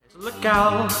Look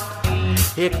out,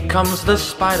 here comes the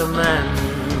Spider-Man.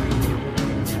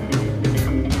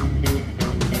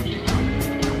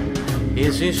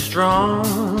 Is he strong?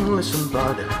 Listen,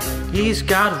 bud, he's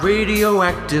got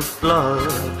radioactive blood.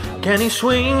 Can he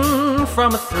swing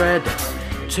from a thread?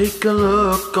 Take a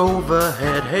look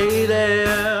overhead. Hey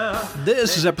there.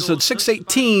 This is episode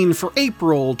 618 for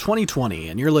April 2020,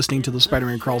 and you're listening to the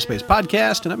Spider-Man Crawlspace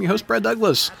podcast, and I'm your host, Brad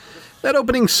Douglas. That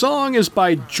opening song is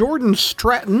by Jordan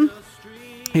Stratton.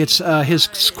 It's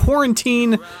his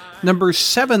quarantine number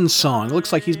 7 song. It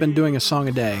looks like he's been doing a song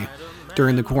a day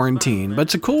during the quarantine, but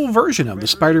it's a cool version of the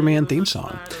Spider-Man theme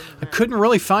song. I couldn't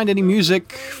really find any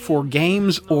music for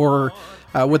games or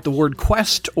with the word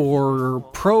quest or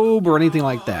probe or anything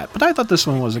like that, but I thought this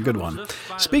one was a good one.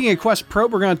 Speaking of quest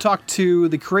probe, we're going to talk to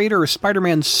the creator of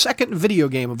Spider-Man's second video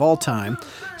game of all time,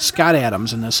 Scott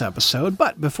Adams, in this episode.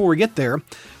 But before we get there,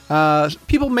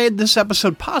 people made this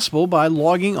episode possible by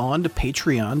logging on to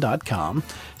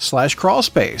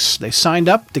patreon.com/crawlspace. They signed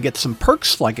up to get some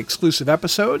perks like exclusive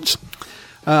episodes.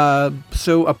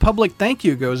 So a public thank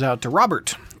you goes out to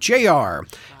Robert, JR,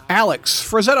 Alex,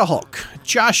 Frazetta Hulk,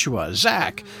 Joshua,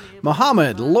 Zach,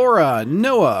 Mohammed, Laura,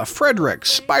 Noah, Frederick,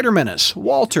 Spider-Menace,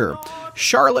 Walter,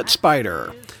 Charlotte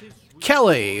Spider,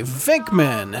 Kelly,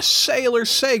 Vinkman, Sailor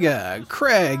Sega,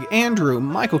 Craig, Andrew,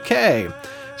 Michael K.,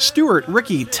 Stuart,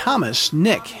 Ricky, Thomas,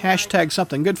 Nick, hashtag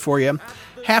something good for you,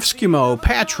 Halfskimo,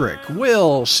 Patrick,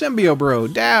 Will,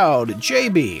 Symbiobro, Dowd,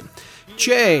 JB,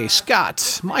 Jay,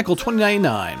 Scott, Michael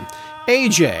 2099,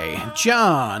 AJ,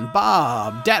 John,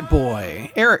 Bob,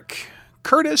 Datboy, Eric,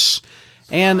 Curtis,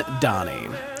 and Donnie.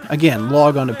 Again,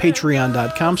 log on to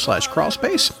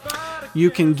patreon.com/crawlspace. You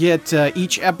can get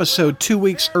each episode 2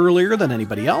 weeks earlier than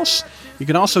anybody else. You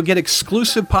can also get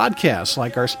exclusive podcasts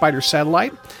like our Spider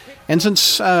Satellite. And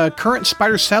since current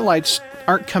Spider Satellites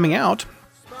aren't coming out,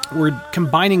 we're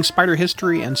combining Spider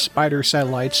History and Spider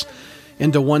Satellites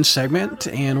into one segment,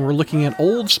 and we're looking at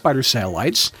old Spider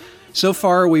Satellites. So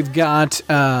far, we've got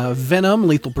Venom,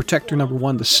 Lethal Protector number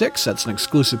 1 to 6. That's an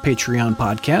exclusive Patreon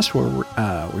podcast where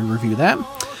we review that.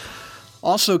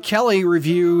 Also, Kelly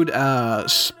reviewed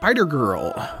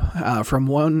Spider-Girl from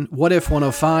What If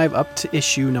 105 up to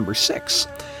issue number 6.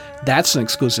 That's an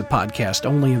exclusive podcast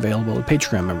only available to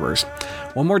Patreon members.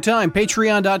 One more time,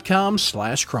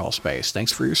 patreon.com/crawlspace.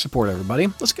 Thanks for your support, everybody.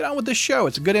 Let's get on with this show.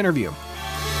 It's a good interview.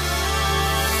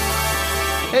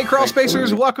 Hey,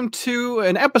 Crawlspacers, welcome to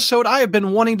an episode I have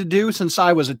been wanting to do since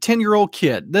I was a 10-year-old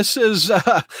kid. This is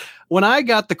when I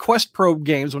got the Quest Probe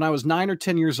games when I was 9 or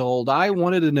 10 years old. I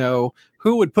wanted to know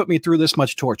who would put me through this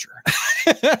much torture.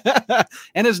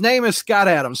 And his name is Scott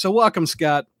Adams. So welcome,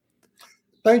 Scott.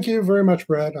 Thank you very much,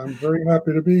 Brad. I'm very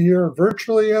happy to be here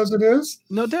virtually as it is.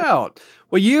 No doubt.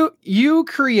 Well, you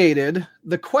created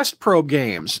the Quest Probe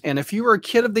games, and if you were a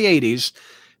kid of the 80s,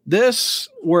 this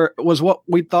was what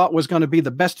we thought was going to be the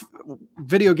best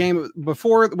video game.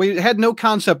 Before, we had no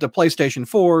concept of PlayStation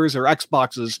 4s or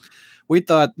Xboxes. We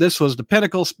thought this was the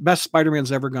pinnacle, best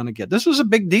Spider-Man's ever going to get. This was a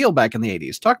big deal back in the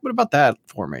 80s. Talk a bit about that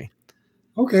for me.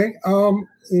 Okay.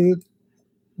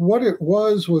 What it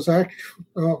was actually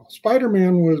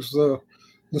Spider-Man was the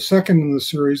second in the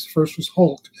series. The first was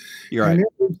Hulk. You're right. And it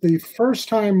was the first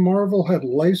time Marvel had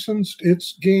licensed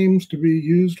its games to be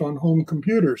used on home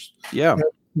computers. Yeah.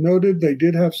 Noted they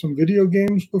did have some video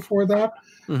games before that,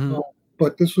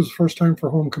 but this was the first time for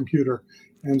home computer.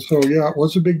 And so, yeah, it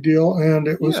was a big deal, and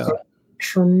it was a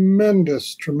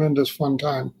tremendous, tremendous fun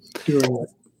time doing it.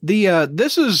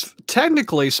 This is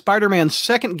technically Spider-Man's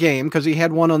second game because he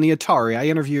had one on the Atari. I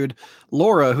interviewed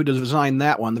Laura, who designed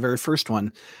that one, the very first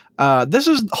one. This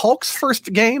is Hulk's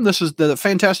first game. This is the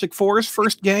Fantastic Four's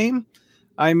first game.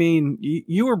 I mean,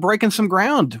 you were breaking some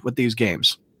ground with these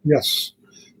games. Yes.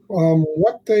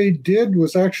 What they did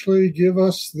was actually give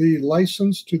us the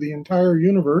license to the entire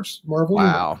universe, Marvel.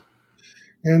 Wow.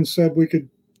 And said we could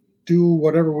do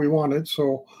whatever we wanted.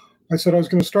 So I said I was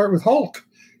going to start with Hulk.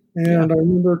 And I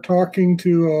remember talking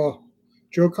to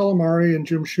Joe Calamari and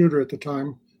Jim Shooter at the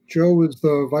time. Joe was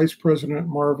the vice president at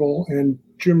Marvel, and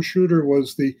Jim Shooter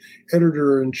was the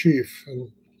editor-in-chief.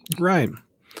 Right.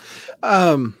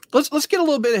 Let's get a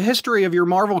little bit of history of your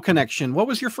Marvel connection. What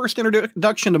was your first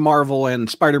introduction to Marvel and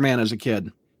Spider-Man as a kid?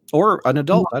 Or an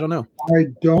adult? I don't know. I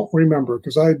don't remember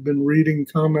because I'd been reading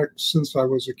comics since I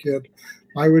was a kid.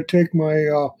 I would take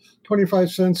my 25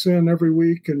 cents in every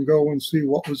week and go and see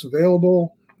what was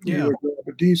available. Yeah. Either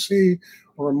a DC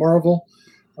or a Marvel.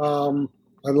 I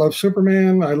love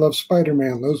Superman. I love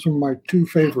Spider-Man. Those are my two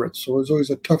favorites. So it was always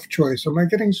a tough choice. Am I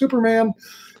getting Superman?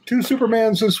 2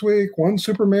 Supermans this week, 1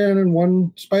 Superman and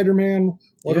 1 Spider-Man.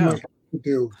 What am I? to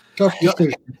do. Tough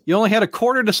decision. You only had a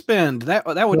quarter to spend. That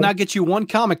would not get you one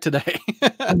comic today.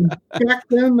 And back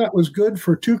then, that was good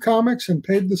for 2 comics and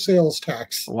paid the sales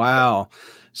tax. Wow.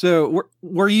 So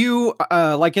were you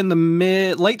like in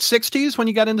the late 60s when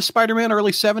you got into Spider-Man,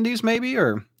 early 70s maybe,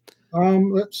 or?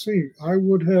 Let's see. I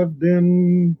would have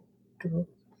been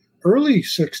early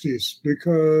 60s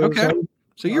because. Okay.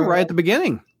 So you're right at the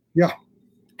beginning. Yeah.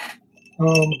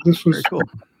 This was very cool.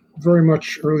 Very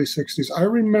much early 60s. I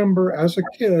remember as a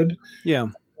kid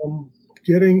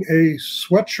getting a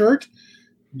sweatshirt,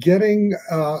 getting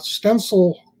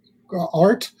stencil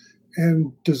art,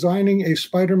 and designing a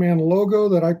Spider-Man logo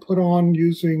that I put on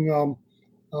using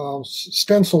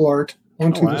stencil art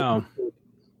onto the sweatshirt.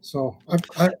 So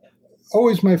I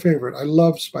always my favorite. I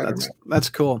love Spider-Man. That's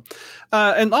cool.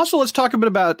 And also, let's talk a bit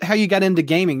about how you got into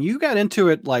gaming. You got into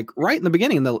it like right in the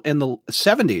beginning, in the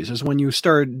 70s, is when you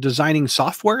started designing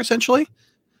software, essentially.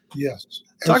 Yes.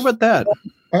 Talk about that.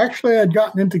 Actually, I'd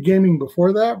gotten into gaming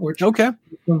before that, which some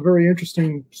very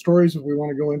interesting stories if we want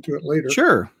to go into it later.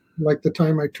 Sure. Like the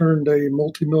time I turned a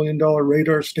multi-million-dollar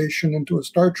radar station into a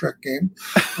Star Trek game.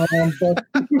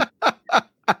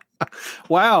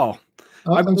 Wow.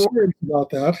 I'm serious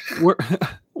about that.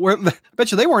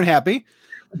 Bet you they weren't happy.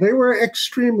 They were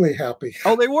extremely happy.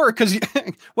 Oh, they were? Because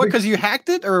you hacked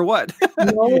it or what?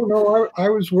 No, I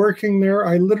was working there.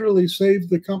 I literally saved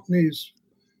the company's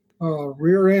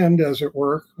rear end, as it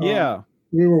were. Yeah.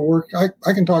 We were working.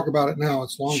 I can talk about it now.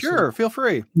 It's long. Sure, feel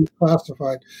free.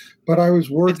 Declassified. But I was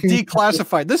working. It's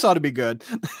declassified. This ought to be good.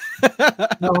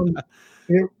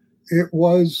 It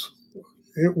was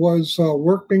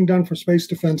work being done for Space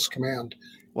Defense Command.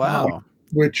 Wow.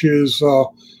 Which is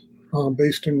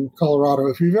based in Colorado.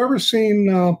 If you've ever seen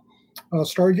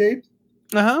Stargate,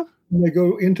 when they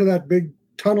go into that big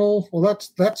tunnel, well,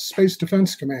 that's Space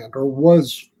Defense Command, or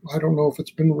was. I don't know if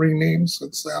it's been renamed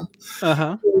since then.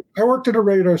 I worked at a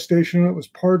radar station. It was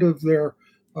part of their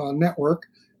network,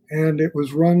 and it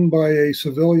was run by a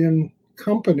civilian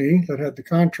company that had the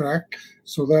contract.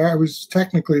 So there, I was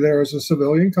technically there as a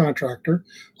civilian contractor.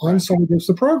 On site as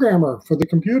the programmer for the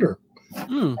computer.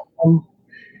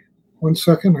 One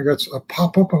second, I got a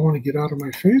pop-up I want to get out of my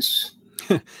face.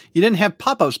 You didn't have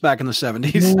pop-ups back in the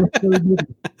 70s.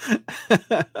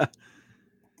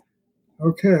 No,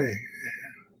 okay.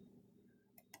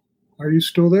 Are you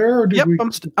still there? Or yep,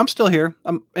 I'm still here.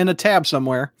 I'm in a tab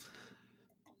somewhere.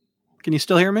 Can you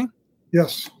still hear me?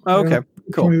 Yes. Oh, okay,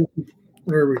 cool.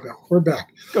 There we go. We're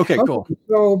back. Okay, cool.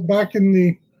 So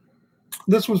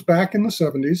this was back in the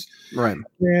 70s. Right.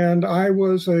 And I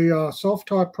was a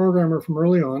self-taught programmer from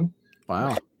early on.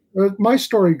 Wow. My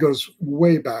story goes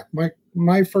way back.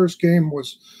 My first game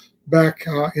was back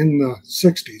in the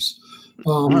 60s.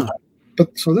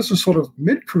 But so this is sort of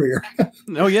mid-career.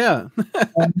 Oh, yeah.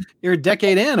 You're a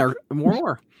decade in or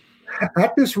more.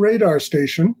 At this radar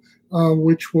station,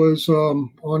 which was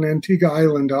on Antigua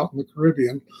Island out in the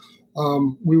Caribbean,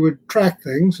 we would track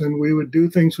things and we would do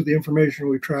things with the information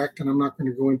we tracked. And I'm not going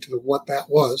to go into what that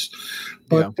was.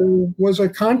 But there was a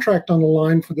contract on the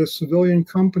line for this civilian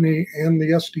company and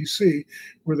the SDC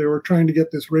where they were trying to get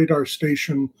this radar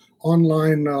station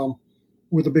online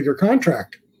with a bigger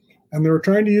contract. And they were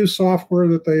trying to use software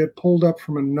that they had pulled up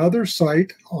from another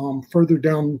site further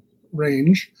down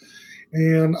range.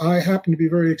 And I happened to be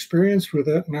very experienced with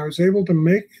it. And I was able to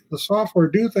make the software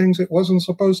do things it wasn't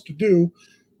supposed to do,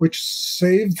 which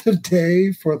saved the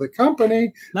day for the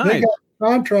company. Nice. They got a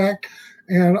contract.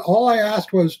 And all I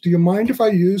asked was, do you mind if I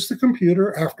use the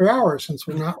computer after hours since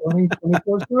we're not running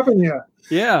 24/7 yet?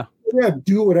 Yeah. Yeah,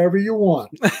 do whatever you want.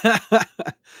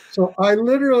 So I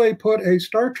literally put a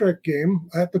Star Trek game.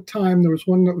 At the time, there was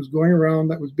one that was going around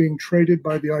that was being traded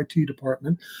by the IT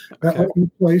department that let me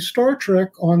play Star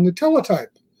Trek on the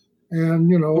teletype. And,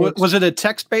 was it a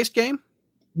text-based game?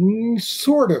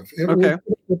 Sort of. It was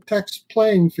a text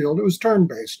playing field. It was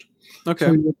turn-based. Okay.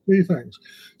 So you would see things.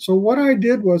 So what I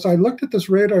did was I looked at this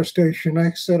radar station.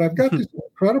 I said, I've got this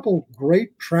incredible,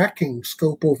 great tracking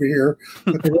scope over here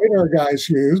that the radar guys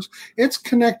use. It's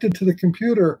connected to the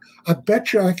computer. I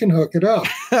bet you I can hook it up.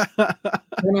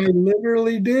 And I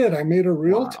literally did. I made a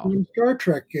real-time Star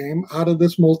Trek game out of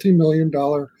this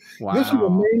multi-million-dollar. Wow. This was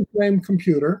a mainframe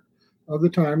computer of the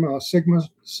time,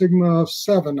 Sigma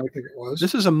 7, I think it was.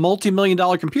 This is a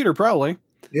multi-million-dollar computer, probably.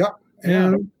 Yep.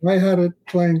 And I had it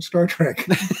playing Star Trek.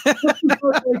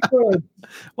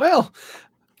 Well,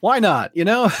 why not?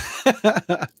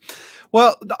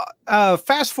 Well,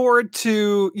 fast forward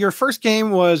to your first game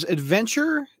was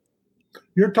Adventure.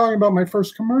 You're talking about my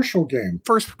first commercial game.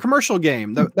 First commercial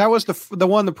game. That was the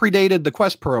one that predated the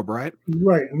Quest Probe, right?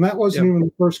 Right. And that wasn't even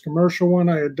the first commercial one.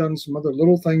 I had done some other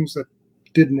little things that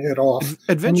didn't hit off.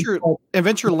 Adventure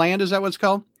Land, is that what it's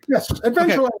called? Yes,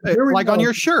 Adventure Land. Like on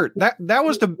your shirt. That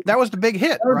was the big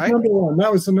hit, right? Number one.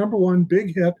 That was the number one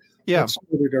big hit. Yeah. That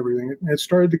started everything. It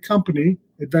started the company,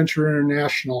 Adventure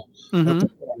International.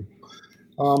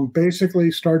 Basically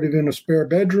started in a spare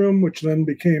bedroom, which then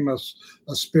became a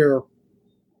spare.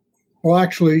 Well,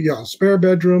 actually, yeah, spare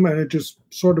bedroom, and it just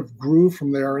sort of grew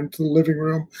from there into the living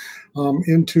room,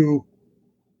 into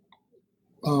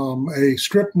a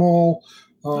strip mall,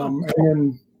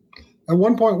 and at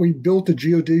one point we built a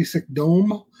geodesic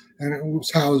dome, and it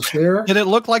was housed there. Did it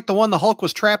look like the one the Hulk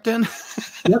was trapped in?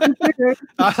 Yes, it did.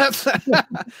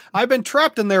 I've been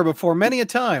trapped in there before, many a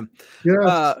time.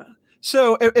 Yes.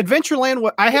 So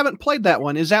Adventureland, I haven't played that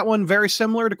one. Is that one very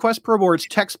similar to Quest Probe, or it's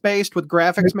text-based with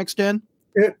graphics mixed in?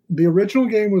 The original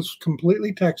game was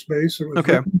completely text-based. It was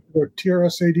written for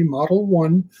TRS-80 Model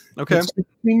 1. Okay.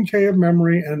 16K of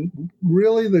memory, and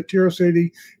really the TRS-80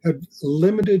 had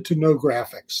limited to no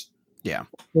graphics. Yeah.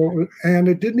 So, and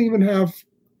it didn't even have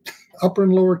upper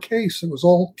and lower case. It was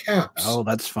all caps. Oh,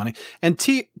 that's funny. And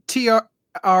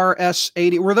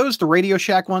TRS-80, were those the Radio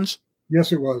Shack ones?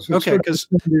 Yes, it was. Okay, because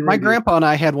my grandpa and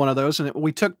I had one of those, and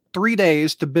we took 3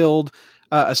 days to build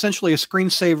essentially a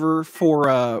screensaver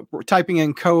for typing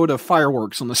in code of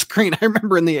fireworks on the screen. I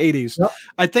remember in the 80s. Yep.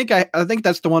 I think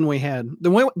that's the one we had.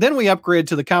 Then we upgraded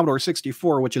to the Commodore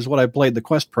 64, which is what I played the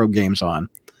Quest Pro games on.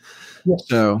 Yes.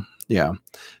 So, yeah.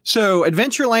 So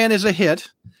Adventureland is a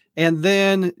hit, and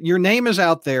then your name is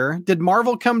out there. Did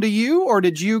Marvel come to you, or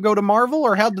did you go to Marvel,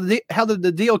 or how did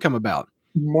the deal come about?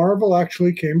 Marvel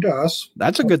actually came to us.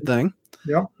 That's a good thing.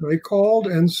 Yeah. They called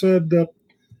and said that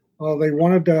they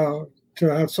wanted to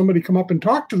have somebody come up and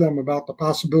talk to them about the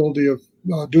possibility of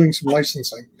doing some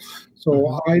licensing.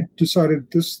 So I decided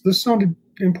this sounded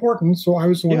important. So I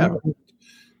was the one.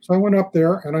 So I went up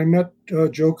there and I met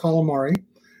Joe Calamari.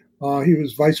 He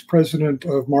was vice president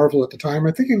of Marvel at the time.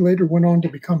 I think he later went on to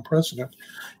become president.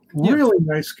 Really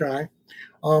nice guy.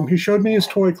 He showed me his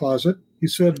toy closet. He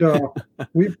said,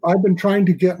 I've been trying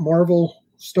to get Marvel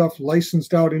stuff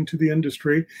licensed out into the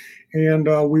industry. And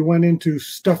we went into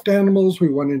stuffed animals.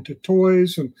 We went into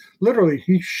toys. And literally,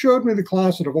 he showed me the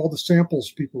closet of all the samples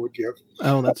people would give.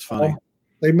 Oh, that's funny.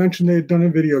 They mentioned they had done a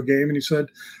video game. And he said,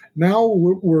 now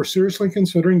we're seriously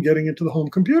considering getting into the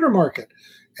home computer market.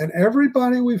 And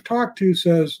everybody we've talked to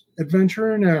says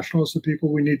Adventure International is the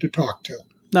people we need to talk to.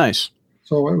 Nice.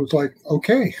 So it was like,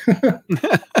 okay.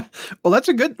 Well, that's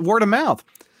a good word of mouth.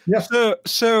 Yes.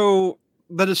 So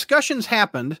the discussions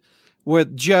happened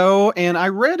with Joe, and I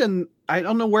read, and I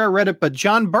don't know where I read it, but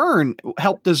John Byrne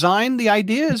helped design the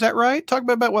idea. Is that right? Talk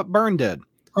about what Byrne did.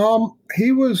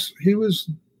 He was.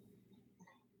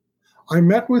 I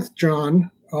met with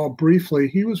John briefly.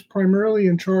 He was primarily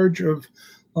in charge of,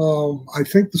 I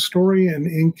think, the story and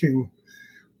inking.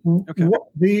 Okay.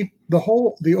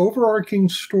 The overarching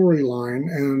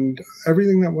storyline and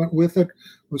everything that went with it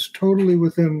was totally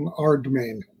within our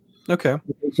domain. Okay.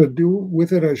 So do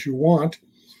with it as you want.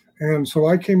 And so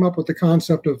I came up with the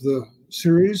concept of the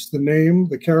series, the name,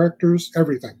 the characters,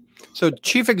 everything. So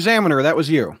Chief Examiner, that was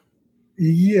you?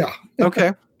 Yeah.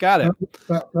 Okay. Got it.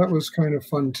 That was kind of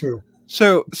fun too.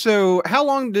 So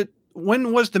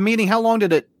when was the meeting? How long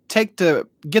did it take to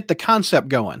get the concept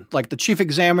going? Like the Chief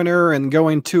Examiner and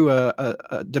going to a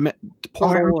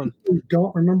portal? I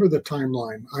don't remember the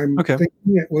timeline. I'm thinking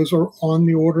it was on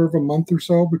the order of a month or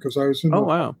so because I was in the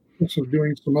process of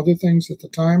doing some other things at the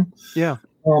time. Yeah.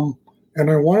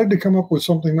 And I wanted to come up with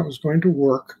something that was going to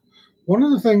work. One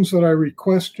of the things that I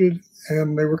requested,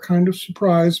 and they were kind of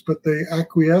surprised, but they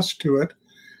acquiesced to it,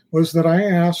 was that I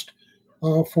asked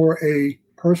for a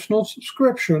personal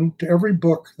subscription to every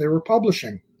book they were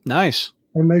publishing. Nice.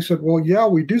 And they said, well, yeah,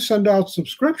 we do send out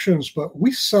subscriptions, but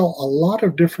we sell a lot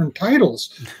of different titles.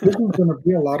 This is going to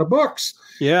be a lot of books.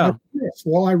 Yeah.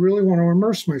 Well, I really want to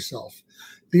immerse myself.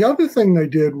 The other thing they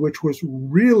did, which was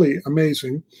really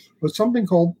amazing, was something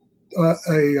called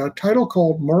a title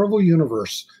called Marvel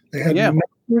Universe. They had not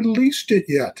released it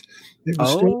yet. It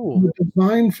was still in the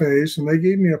design phase, and they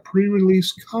gave me a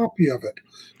pre-release copy of it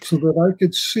so that I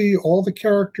could see all the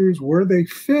characters, where they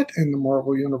fit in the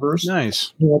Marvel Universe.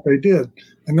 Nice. And what they did.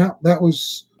 And that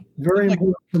was very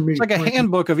important for me. It's like a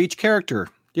handbook of each character.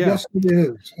 Yeah. Yes, it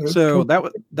is. So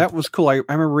that was cool. I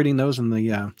remember reading those in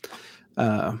the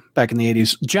back in the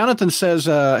 80s. Jonathan says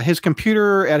his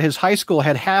computer at his high school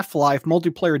had Half-Life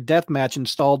multiplayer deathmatch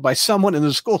installed by someone in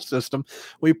the school system.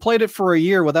 We played it for a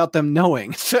year without them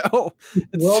knowing. So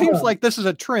it seems like this is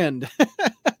a trend.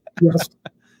 Yes.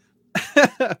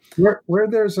 Where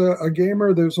there's a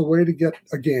gamer, there's a way to get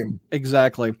a game.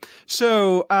 Exactly.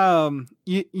 So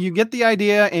you get the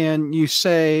idea, and you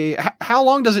say, how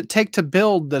long does it take to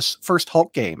build this first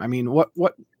Hulk game? I mean, what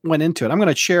went into it? I'm going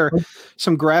to share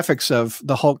some graphics of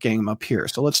the Hulk game up here.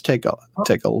 So let's take a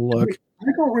look.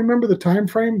 I don't remember the time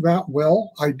frame that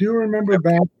well. I do remember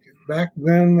back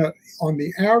then that on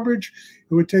the average,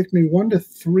 it would take me 1 to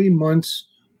 3 months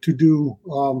to do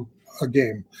a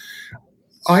game.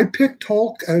 I picked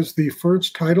Hulk as the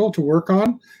first title to work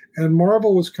on, and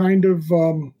Marvel was kind of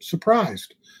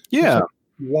surprised. Yeah.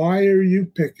 Why are you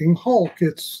picking Hulk?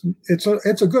 It's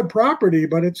a good property,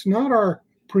 but it's not our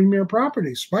premier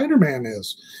property. Spider-Man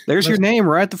is. There's your name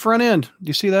right at the front end. Do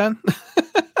you see that?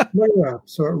 Yeah.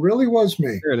 So it really was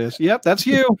me. There it is. Yep, that's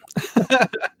you.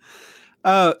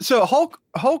 So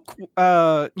Hulk,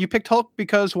 you picked Hulk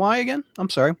because why again? I'm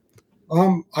sorry.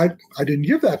 I didn't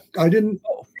give that. I didn't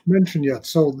mention yet.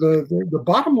 So the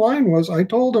bottom line was, I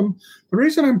told him the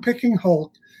reason I'm picking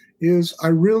Hulk is I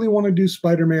really want to do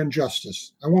Spider-Man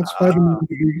justice. I want Spider-Man to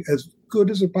be as good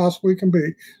as it possibly can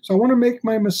be. So I want to make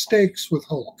my mistakes with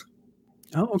Hulk.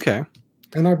 Oh, okay.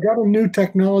 And I've got a new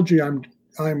technology I'm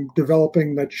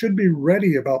developing that should be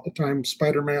ready about the time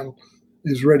Spider-Man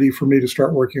is ready for me to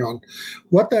start working on.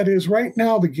 What that is right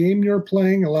now, the game you're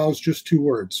playing allows just 2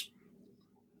 words.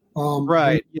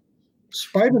 Right. The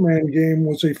Spider-Man game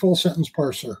was a full sentence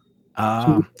parser.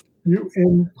 So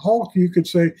in Hulk, you could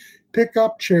say, pick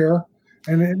up chair,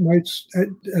 and then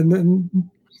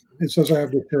it says I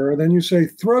have the chair. Then you say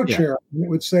throw chair, and it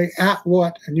would say at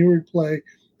what, and you would play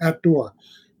at door.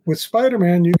 With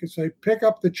Spider-Man, you could say pick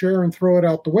up the chair and throw it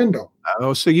out the window.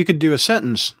 Oh, so you could do a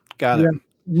sentence. Got it.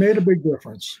 Made a big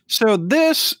difference. So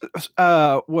this,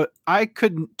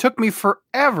 took me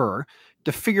forever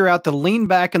to figure out to lean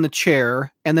back in the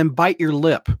chair and then bite your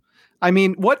lip. I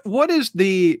mean, what are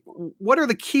the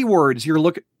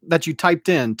keywords that you typed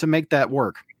in to make that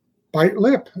work? Bite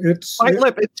lip. So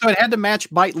it had to match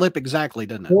bite lip exactly,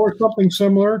 didn't it? Or something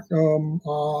similar.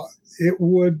 It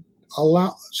would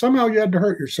allow, somehow you had to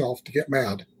hurt yourself to get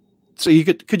mad. So you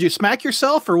could you smack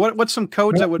yourself, or what's some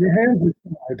codes that would? Your hands are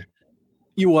tied.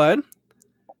 You would?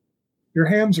 Your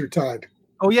hands are tied.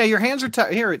 Oh yeah, your hands are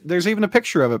tied. Here, there's even a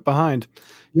picture of it behind.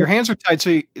 Your hands are tied.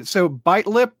 So bite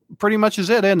lip pretty much is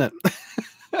it, isn't it?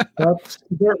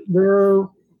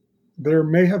 There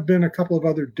may have been a couple of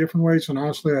other different ways, and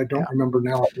honestly, I don't remember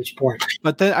now at this point.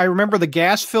 But then I remember the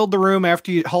gas filled the room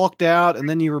after you hulked out, and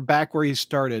then you were back where you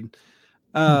started.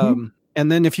 And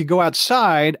then if you go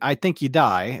outside, I think you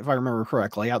die, if I remember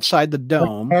correctly, outside the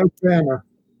dome.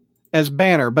 As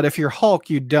Banner. But if you're Hulk,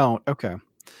 you don't. Okay.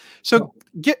 So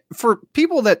for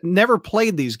people that never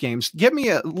played these games, give me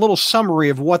a little summary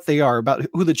of what they are, about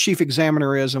who the Chief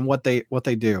Examiner is and what they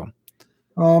do.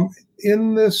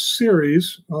 In this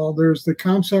series, there's the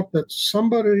concept that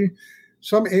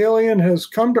some alien has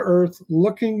come to Earth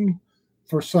looking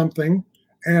for something,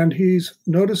 and he's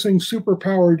noticing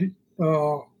superpowered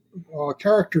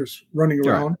characters running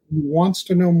around. He wants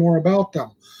to know more about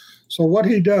them. So what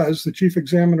he does, the Chief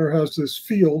Examiner has this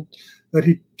field that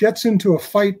he gets into a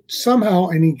fight somehow,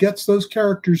 and he gets those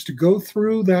characters to go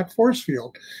through that force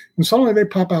field. And suddenly they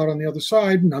pop out on the other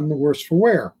side, none the worse for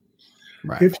wear.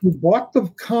 Right. If you bought the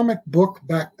comic book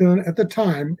back then at the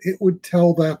time, it would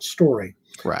tell that story.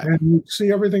 Right. And you'd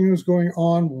see everything that was going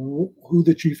on, who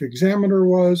the Chief Examiner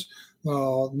was,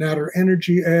 Natter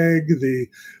Energy Egg, the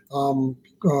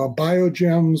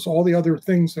biogems, all the other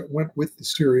things that went with the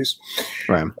series.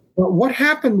 Right. But what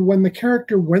happened when the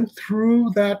character went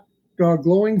through that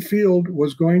glowing field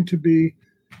was going to be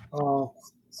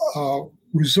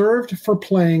reserved for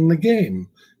playing the game,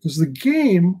 because the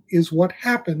game is what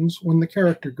happens when the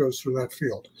character goes through that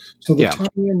field. So the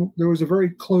tie-in, there was a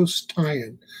very close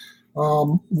tie-in.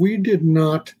 We did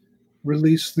not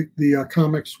release the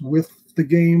comics with the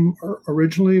game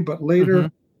originally, but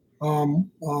later,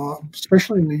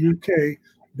 especially in the UK,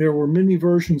 there were mini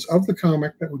versions of the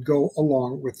comic that would go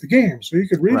along with the game. So you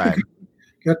could read the comic,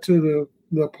 get to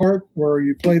the part where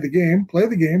you play the game,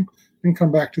 and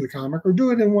come back to the comic, or do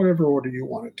it in whatever order you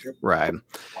wanted to. Right.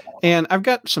 And I've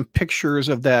got some pictures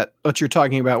of that, what you're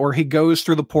talking about, where he goes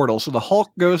through the portal. So the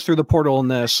Hulk goes through the portal in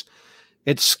this.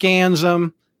 It scans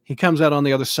him. He comes out on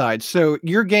the other side. So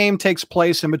your game takes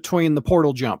place in between the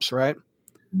portal jumps, right?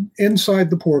 Inside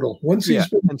the portal. Once he's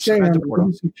been scanned, what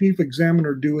does the Chief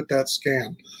Examiner do with that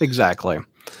scan? Exactly.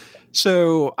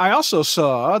 So I also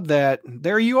saw that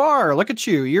there you are. Look at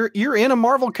you. You're in a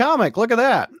Marvel comic. Look at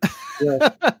that.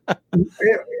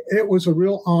 It was a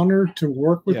real honor to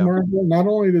work with Marvel. Not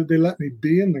only did they let me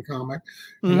be in the comic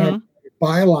and have a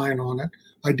byline on it,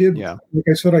 I did, Yeah. like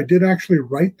I said, I did actually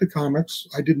write the comics.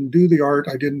 I didn't do the art.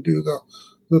 I didn't do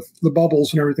the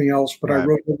bubbles and everything else, but I Right.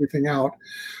 wrote everything out.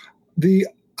 The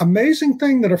amazing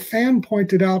thing that a fan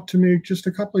pointed out to me just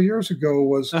a couple of years ago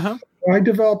was Uh-huh. I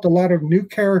developed a lot of new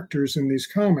characters in these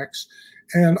comics.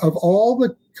 And of all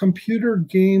the computer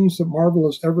games that Marvel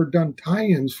has ever done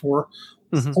tie-ins for,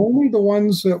 Mhm. only the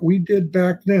ones that we did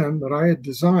back then that I had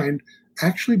designed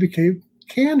actually became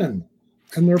canon.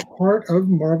 And they're part of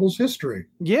Marvel's history.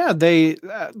 Yeah,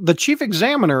 the Chief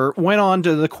Examiner went on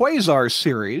to the Quasar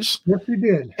series, Yes, he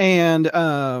did. and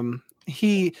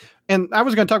and I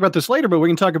was going to talk about this later, but we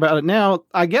can talk about it now.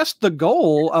 I guess the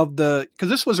goal of because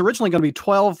this was originally going to be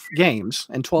 12 games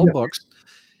and 12 Yeah. books,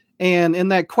 and in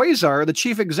that Quasar, the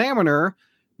Chief Examiner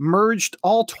merged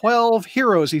all 12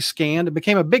 heroes he scanned and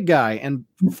became a big guy and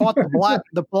fought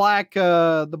the Black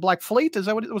Fleet. Is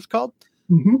that what it was called?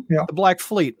 Yeah. The Black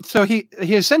Fleet. So he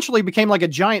essentially became like a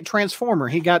giant transformer.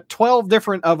 He got 12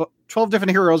 different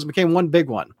heroes and became one big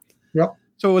one. Yep.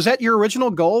 So was that your original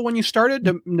goal when you started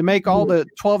to make all the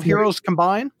 12 heroes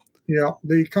combine? Yeah.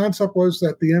 The concept was that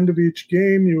at the end of each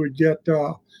game, you would get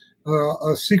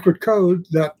a secret code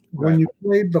that when you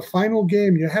played the final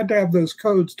game, you had to have those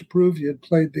codes to prove you had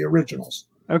played the originals.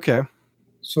 Okay.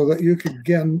 So that you could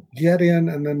again get in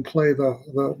and then play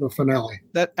the finale.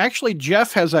 That actually,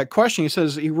 Jeff has that question. He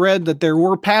says he read that there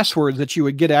were passwords that you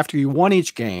would get after you won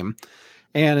each game.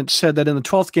 And it said that in the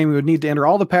 12th game, you would need to enter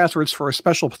all the passwords for a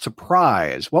special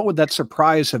surprise. What would that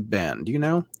surprise have been? Do you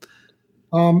know?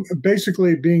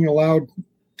 Basically being allowed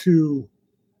to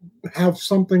have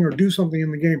something or do something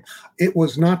in the game. It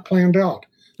was not planned out.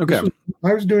 Okay.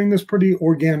 I was doing this pretty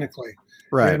organically.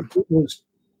 Right. And it was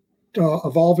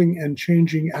evolving and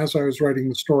changing as I was writing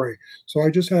the story. So I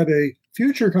just had a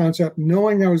future concept,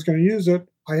 knowing I was going to use it.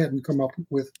 I hadn't come up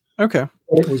with Okay.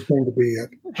 what it was going to be yet.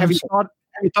 Have you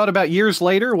thought about years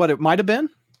later what it might have been?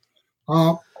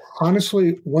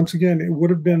 Honestly, once again, it would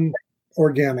have been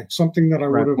organic, something that I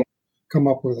would have come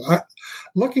up with.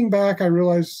 Looking back, I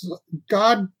realized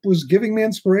God was giving me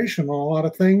inspiration on a lot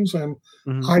of things, and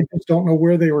I just don't know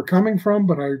where they were coming from,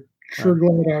 but I'm sure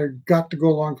glad I got to go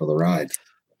along for the ride.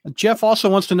 Jeff also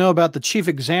wants to know about the Chief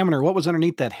Examiner. What was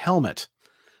underneath that helmet?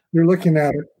 You're looking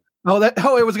at it.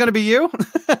 Oh, it was going to be you?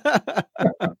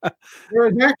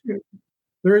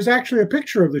 There is actually a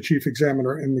picture of the Chief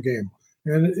Examiner in the game.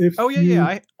 And if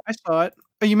I saw it.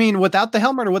 You mean without the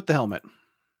helmet or with the helmet?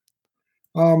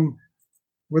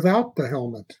 Without the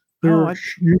helmet. Was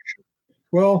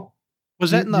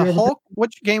that in the Hulk?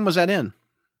 Which game was that in?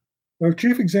 The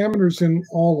Chief Examiner's in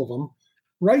all of them.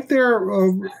 Right there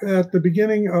at the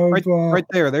beginning of... Right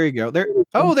there. There you go. There.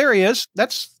 Oh, there he is.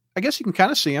 I guess you can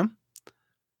kind of see him.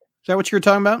 Is that what you were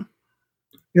talking about?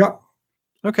 Yep.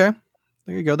 Okay.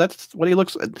 There you go. That's what he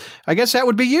looks like. I guess that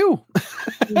would be you.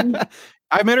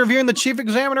 I'm interviewing the Chief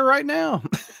Examiner right now.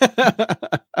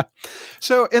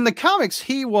 So in the comics,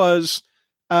 he was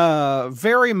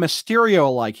very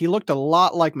Mysterio-like. He looked a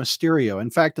lot like Mysterio. In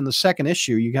fact, in the second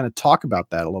issue, you kind of talk about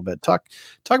that a little bit. Talk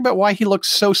about why he looks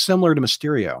so similar to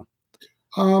Mysterio.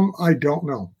 I don't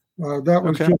know. That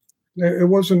was just, it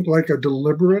wasn't like a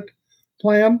deliberate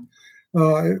plan.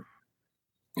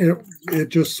 It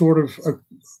just sort of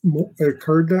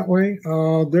occurred that way.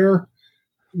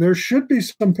 There should be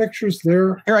some pictures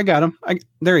there. Here, I got him.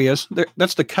 There he is.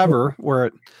 That's the cover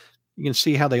where you can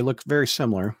see how they look very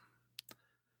similar.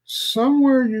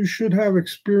 Somewhere you should have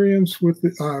experience with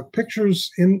the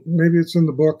pictures in. Maybe it's in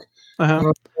the book.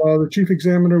 The Chief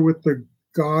Examiner with the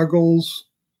goggles.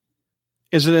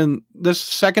 Is it in this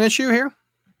second issue here?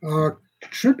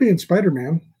 Should be in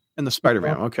Spider-Man. In the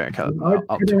Spider-Man. Okay. I don't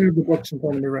have the books in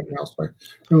front of me right now, so I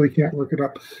really can't look it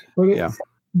up. But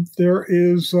there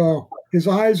is his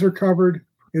eyes are covered.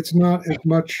 It's not as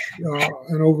much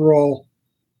an overall.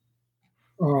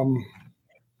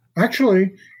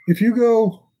 Actually, if you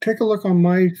go take a look on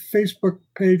my Facebook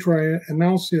page where I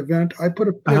announce the event, I put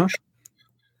a picture,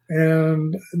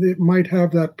 and it might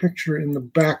have that picture in the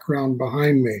background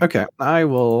behind me. Okay, I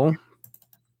will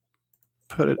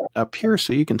put it up here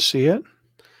so you can see it.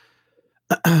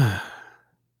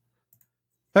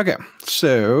 Okay,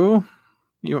 so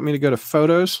you want me to go to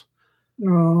photos?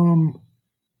 I'm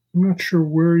not sure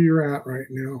where you're at right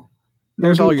now.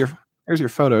 There's your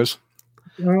photos.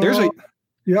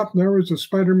 Yep, there was a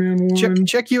Spider-Man one.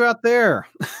 Check you out there.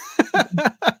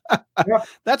 Yep.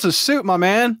 That's a suit, my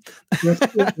man. Yes,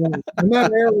 and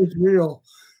that hair was real.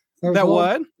 That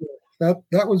what?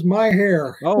 That was my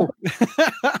hair. Oh,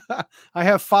 I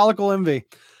have follicle envy.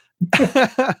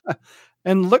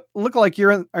 And look like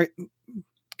you're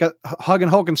got Hug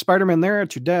and Hulk and Spider-Man there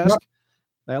at your desk. Yep.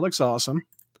 That looks awesome.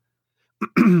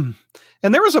 and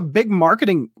there was a big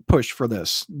marketing push for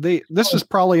this. This is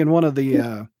probably in one of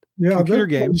the computer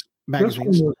games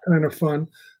magazines. This one was kind of fun,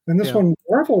 and this one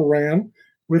Marvel ran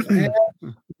with ads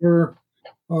where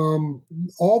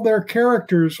all their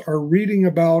characters are reading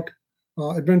about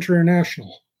Adventure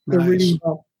International. They're reading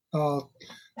about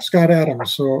Scott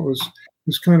Adams, so it was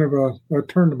kind of a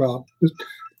turnabout.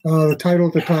 The title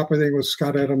at the top, I think, was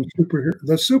Scott Adams,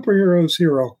 the Superhero's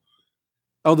Hero.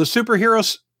 Oh, the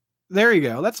Superheroes. There you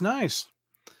go. That's nice.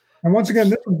 And once again,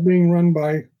 this was being run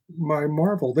by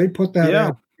Marvel. They put that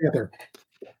out together.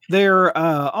 There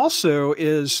also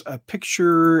is a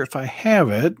picture, if I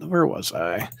have it. Where was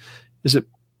I? Is it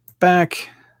back?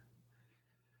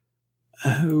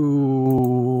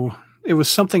 Oh, it was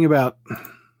something about.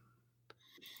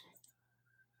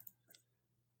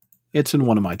 It's in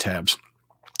one of my tabs.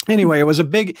 Anyway, it was a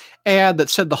big ad that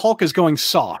said the Hulk is going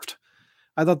soft.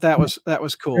 I thought that was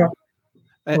cool,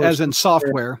 as in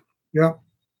software. Yeah.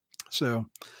 So,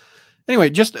 anyway,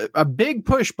 just a big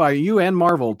push by you and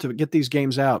Marvel to get these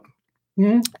games out,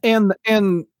 and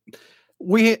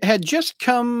we had just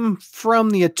come from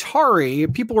the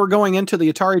Atari. People were going into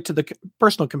the Atari to the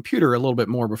personal computer a little bit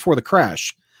more before the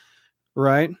crash,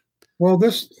 right? Well,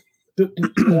 this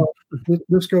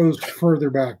goes further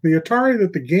back. The Atari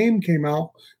that the game came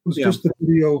out was just the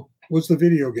video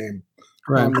game.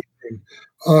 Right.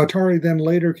 Atari then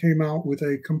later came out with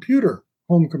a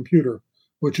home computer,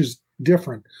 which is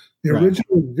different. The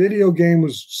original video game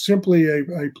was simply a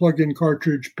plug-in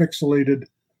cartridge, pixelated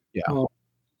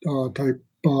type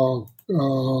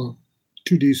 2D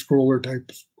scroller type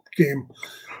game.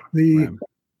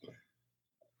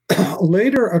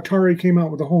 Later Atari came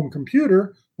out with a home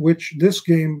computer, which this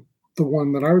game, the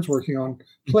one that I was working on,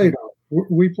 played on.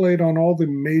 We played on all the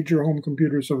major home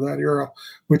computers of that era,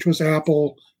 which was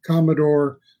Apple,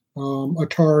 Commodore,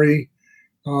 Atari.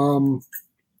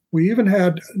 We even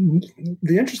had,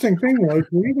 the interesting thing was,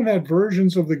 we even had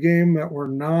versions of the game that were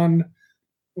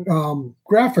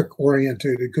non-graphic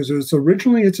oriented, because it's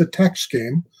a text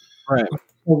game. Right.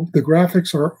 The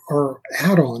graphics are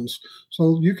add-ons.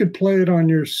 So you could play it on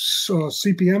your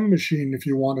CPM machine if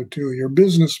you wanted to, your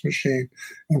business machine,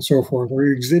 and so forth, or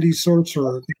your Xidi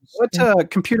Sorcerer. What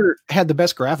computer had the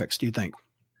best graphics, do you think?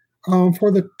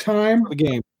 For the time, the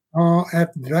game.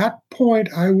 At that point,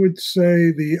 I would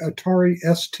say the Atari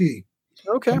ST.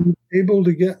 Okay. I was able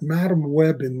to get Madam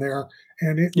Web in there,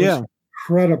 and it was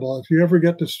incredible. If you ever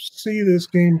get to see this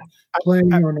game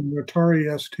playing on an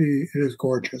Atari ST, it is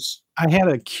gorgeous. I had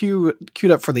a queued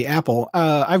up for the Apple.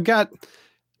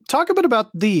 Talk a bit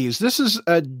about these. This is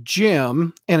a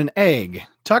gem and an egg.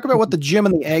 Talk about what the gem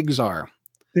and the eggs are.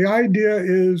 The idea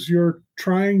is you're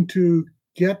trying to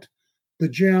get the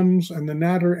gems, and the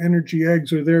Natter energy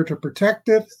eggs are there to protect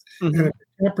it. And if you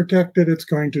can't protect it, it's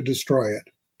going to destroy it.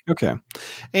 Okay.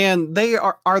 And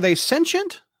are they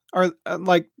sentient? Or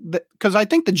because I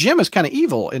think the gem is kind of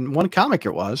evil. In one comic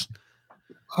it was.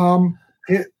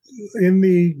 In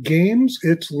the games,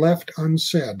 it's left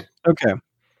unsaid. Okay.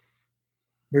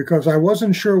 Because I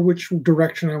wasn't sure which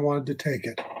direction I wanted to take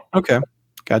it. Okay.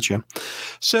 Gotcha.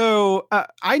 So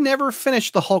I never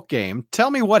finished the Hulk game.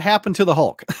 Tell me what happened to the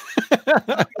Hulk.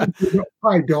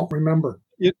 I don't remember.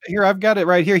 Here, I've got it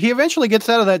right here. He eventually gets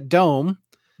out of that dome.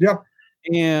 Yep.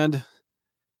 And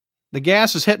the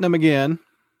gas is hitting him again.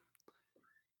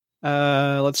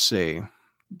 Let's see.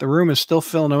 The room is still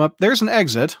filling him up. There's an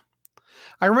exit.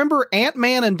 I remember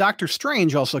Ant-Man and Doctor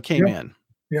Strange also came in.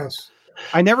 Yes.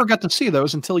 I never got to see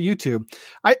those until YouTube.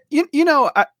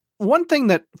 One thing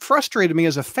that frustrated me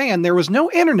as a fan, there was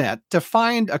no internet to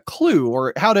find a clue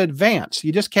or how to advance.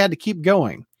 You just had to keep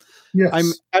going.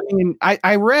 Yes.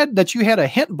 I read that you had a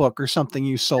hint book or something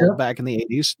you sold back in the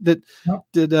 80s.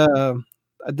 Did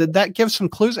that give some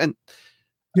clues? And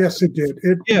yes, it did.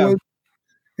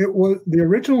 It was the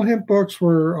original hint books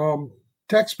were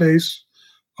text-based.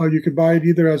 You could buy it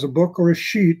either as a book or a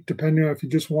sheet, depending on if you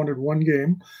just wanted one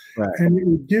game. Right. And it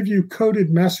would give you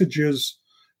coded messages.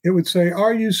 It would say,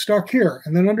 "Are you stuck here?"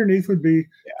 And then underneath would be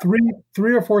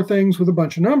three or four things with a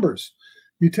bunch of numbers.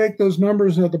 You take those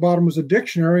numbers, and at the bottom was a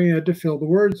dictionary, and you had to fill the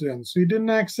words in. So you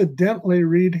didn't accidentally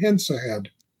read hints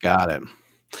ahead. Got it.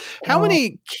 How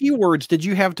many keywords did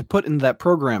you have to put in that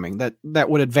programming that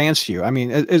would advance you? I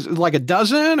mean, is it like a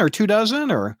dozen or 2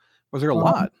 dozen, or was there a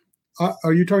lot?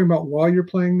 Are you talking about while you're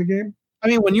playing the game? I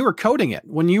mean, when you were coding it,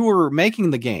 when you were making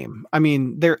the game, I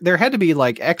mean, there had to be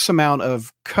like X amount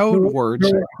of code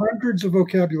words. There were hundreds of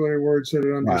vocabulary words that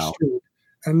it understood. Wow.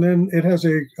 And then it has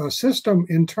a system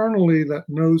internally that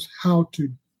knows how to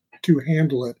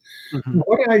handle it. Mm-hmm.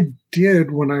 What I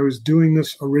did when I was doing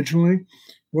this originally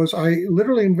was I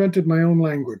literally invented my own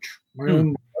language. my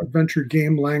own adventure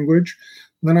game language.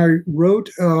 Then I wrote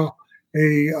a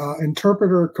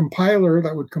interpreter compiler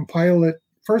that would compile it.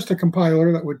 First, a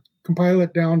compiler that would compile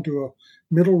it down to a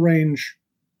middle range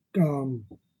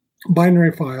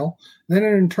binary file. Then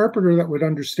an interpreter that would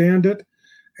understand it.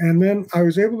 And then I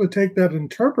was able to take that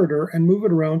interpreter and move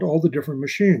it around to all the different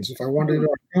machines. If I wanted it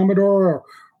on Commodore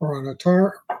or on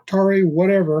Atari,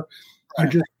 whatever, I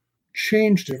just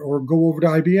changed it, or go over to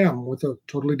IBM with a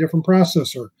totally different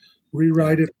processor,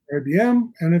 rewrite it to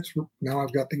IBM, and now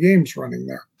I've got the games running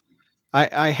there.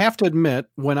 I have to admit,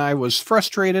 when I was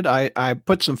frustrated, I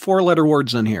put some 4-letter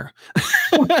words in here.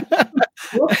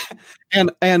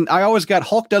 and I always got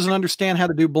Hulk doesn't understand how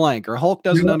to do blank, or Hulk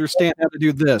doesn't understand how to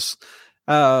do this.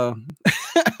 I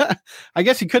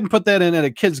guess you couldn't put that in at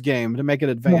a kid's game to make it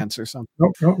advance or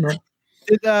something.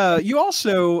 No. You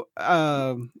also,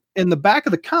 in the back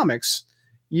of the comics,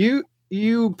 you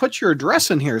put your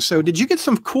address in here. So did you get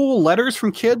some cool letters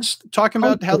from kids talking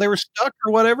about how they were stuck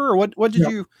or whatever? Or what did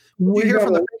you hear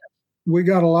from them? We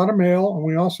got a lot of mail, and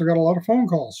we also got a lot of phone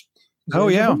calls. Oh,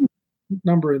 yeah.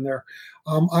 Number in there.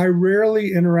 I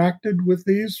rarely interacted with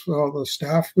these. The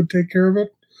staff would take care of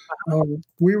it.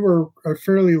 We were a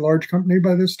fairly large company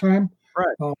by this time.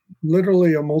 Right.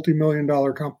 Literally a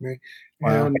multi-million-dollar company.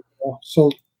 Wow. And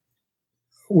so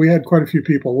we had quite a few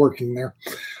people working there.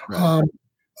 Right.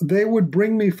 They would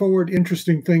bring me forward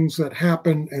interesting things that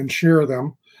happen and share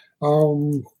them.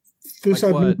 This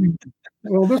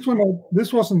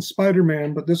wasn't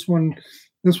Spider-Man, but this one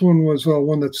was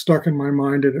one that stuck in my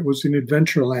mind, and it was in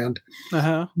Adventureland.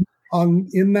 Uh-huh.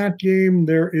 In that game,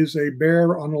 there is a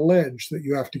bear on a ledge that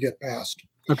you have to get past.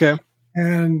 Okay.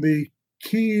 And the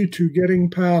key to getting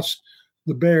past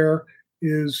the bear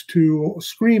is to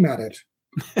scream at it,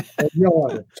 or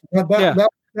yell at it.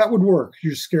 That would work.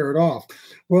 You scare it off.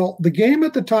 Well, the game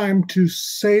at the time, to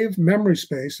save memory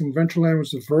space, and Adventureland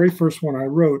was the very first one I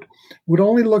wrote, would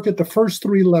only look at the first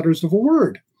 3 letters of a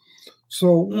word.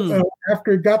 So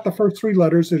after it got the first 3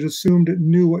 letters, it assumed it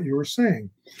knew what you were saying.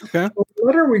 Okay. So the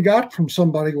letter we got from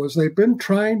somebody was they've been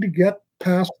trying to get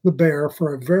past the bear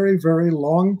for a very, very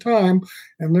long time,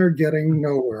 and they're getting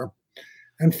nowhere.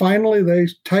 And finally, they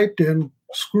typed in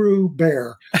 "screw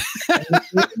bear."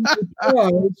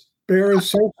 And bear is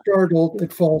so startled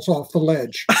it falls off the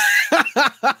ledge.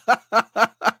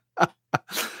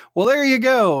 Well, there you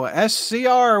go.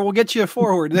 SCR will get you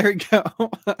forward. There you go.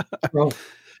 Well,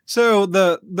 so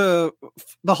the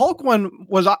Hulk one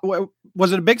was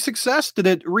it a big success? Did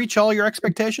it reach all your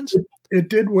expectations? It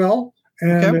did well,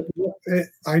 and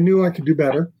I knew I could do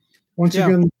better. Once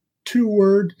again,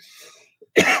 2-word,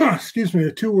 the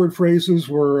 2-word phrases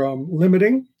were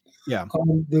limiting. Yeah.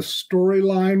 The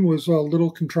storyline was a little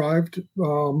contrived,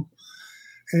 and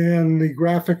the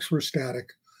graphics were static.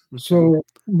 So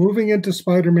moving into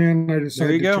Spider-Man, I decided.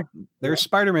 There you go. There's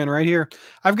Spider-Man right here.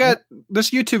 I've got this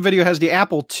YouTube video has the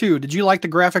Apple II. Did you like the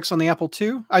graphics on the Apple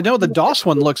II? I know the DOS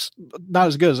one looks not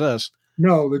as good as this.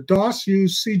 No, the DOS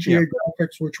used CGA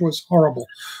graphics, which was horrible.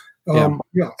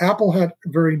 Apple had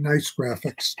very nice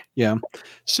graphics. Yeah.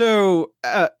 So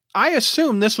I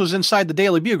assume this was inside the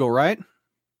Daily Bugle, right?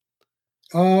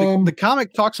 The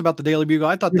comic talks about the Daily Bugle.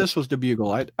 I thought this was the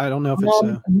Bugle. I don't know if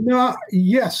it's no.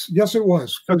 Yes, it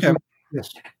was. Okay. Yes.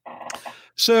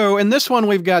 So in this one,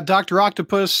 we've got Dr.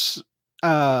 Octopus,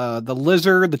 the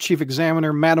Lizard, the Chief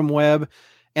Examiner, Madam Web,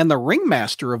 and the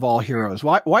Ringmaster of all heroes.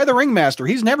 Why the Ringmaster?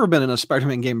 He's never been in a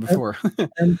Spider-Man game before.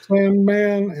 And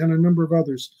Sandman and a number of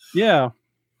others. Yeah.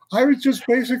 I was just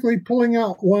basically pulling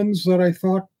out ones that I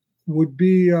thought would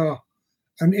be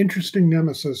an interesting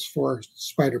nemesis for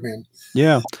Spider-Man.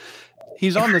 Yeah.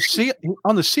 He's on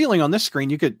the ceiling on this screen.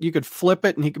 You could flip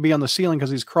it and he could be on the ceiling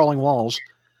because he's crawling walls.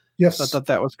 Yes. I thought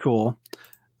that was cool.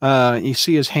 You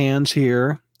see his hands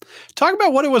here. Talk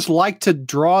about what it was like to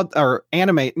draw or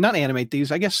not animate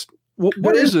these. I guess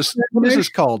what is this? What is this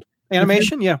called?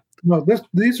 Animation? Yeah. No,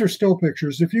 these are still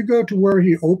pictures. If you go to where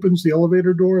he opens the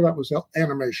elevator door, that was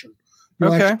animation.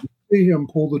 You'll actually see him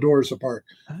pull the doors apart.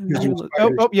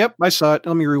 Yep, I saw it.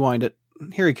 Let me rewind it.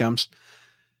 Here he comes.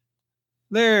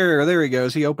 There he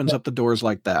goes. He opens up the doors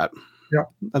like that. Yeah,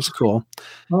 that's cool.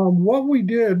 What we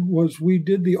did was we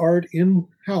did the art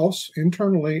in-house,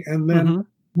 internally, and then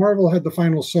Marvel had the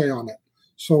final say on it.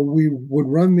 So we would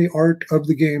run the art of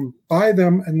the game by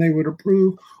them, and they would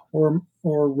approve or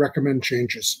recommend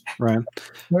changes. Right.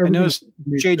 I noticed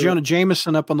J. Jonah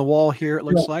Jameson up on the wall here, it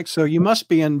looks like. So you must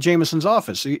be in Jameson's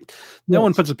office. No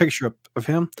one puts a picture up of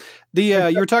him.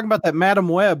 You were talking about that Madam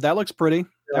Web. That looks pretty. Yes.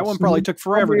 That one probably took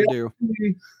forever to do.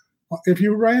 If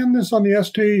you ran this on the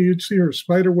ST, you'd see her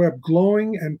spider web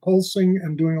glowing and pulsing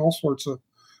and doing all sorts of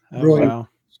brilliant. Wow.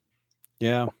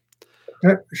 Yeah.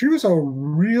 She was a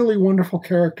really wonderful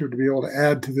character to be able to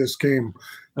add to this game.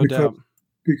 No doubt.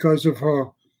 Because of her.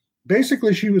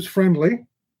 Basically, she was friendly,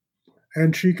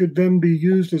 and she could then be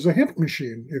used as a hint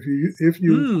machine if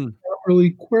you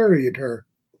properly queried her.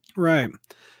 Right.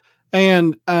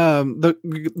 And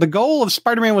the goal of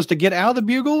Spider-Man was to get out of the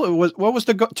Bugle. What was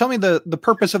tell me the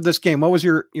purpose of this game? What was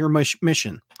your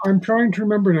mission? I'm trying to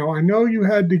remember now. I know you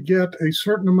had to get a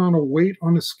certain amount of weight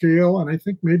on a scale, and I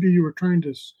think maybe you were trying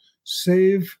to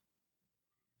save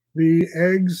the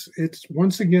eggs. It's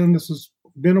once again, this has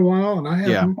been a while, and I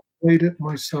haven't played it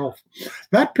myself.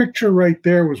 That picture right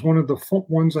there was one of the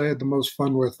ones I had the most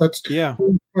fun with. That's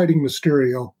fighting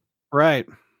Mysterio, right?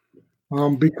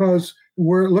 Because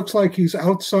where it looks like he's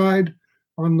outside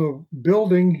on the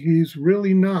building, he's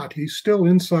really not. He's still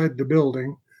inside the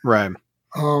building. Right.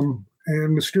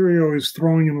 And Mysterio is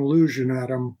throwing an illusion at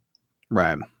him.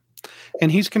 Right.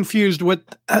 And he's confused with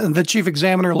the chief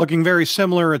examiner looking very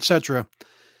similar, etc.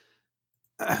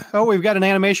 Oh, we've got an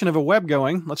animation of a web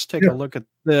going. Let's take a look at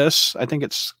this. I think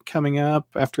it's coming up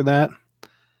after that.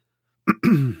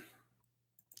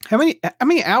 How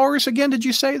many hours again did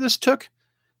you say this took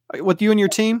with you and your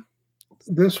team?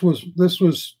 This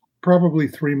was probably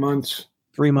 3 months.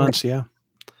 3 months, yeah.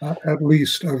 At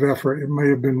least of effort. It may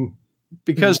have been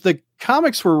because the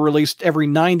comics were released every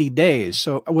 90 days.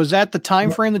 So was that the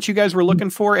time frame that you guys were looking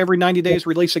for? Every 90 days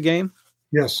release a game?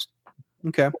 Yes.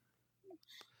 Okay.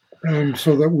 And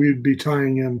so that we'd be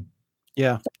tying in.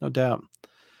 Yeah, no doubt.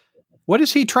 What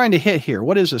is he trying to hit here?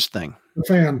 What is this thing? The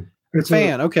fan. It's a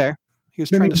fan. Okay. He was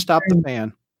trying to stop the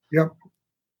fan. Yep.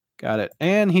 Got it.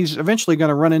 And he's eventually going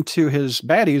to run into his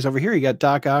baddies over here. You got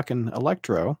Doc Ock and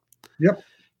Electro. Yep.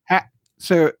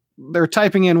 So they're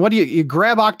typing in, what do you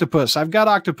grab Octopus? I've got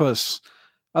Octopus.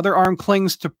 Other arm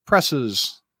clings to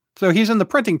presses. So he's in the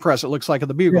printing press, it looks like, of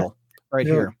the Bugle right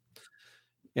here.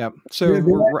 Yep. So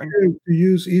we're to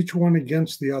use each one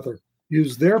against the other.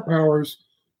 Use their powers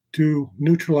to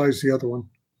neutralize the other one.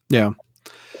 Yeah.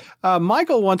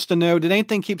 Michael wants to know, did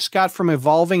anything keep Scott from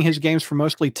evolving his games from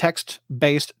mostly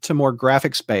text-based to more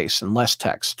graphics-based and less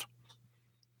text?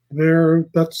 The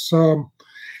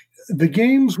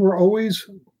games were always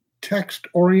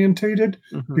text-orientated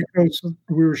because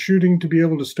we were shooting to be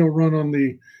able to still run on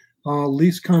the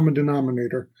least common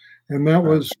denominator. And that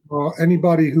was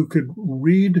anybody who could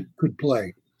read could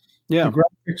play. Yeah. The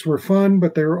graphics were fun,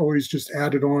 but they were always just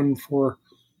added on for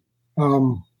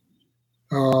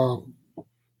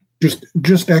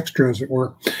just extra, as it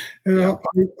were.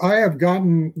 I have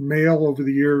gotten mail over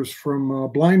the years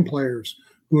from blind players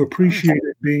who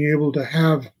appreciated being able to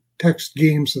have text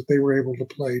games that they were able to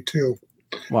play too.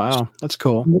 Wow, that's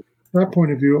cool. From that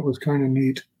point of view, it was kind of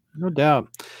neat. No doubt.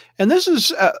 And this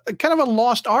is kind of a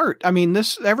lost art. I mean,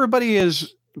 everybody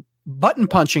is button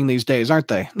punching these days, aren't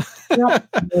they? Yeah,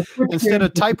 instead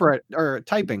of typewriter or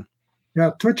typing.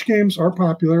 Yeah, Twitch games are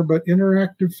popular, but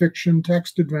interactive fiction,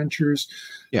 text adventures,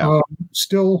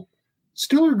 still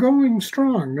are going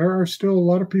strong. There are still a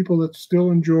lot of people that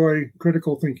still enjoy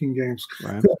critical thinking games.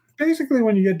 Right. So basically,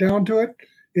 when you get down to it,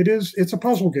 it's a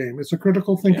puzzle game. It's a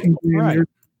critical thinking game. Right.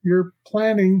 You're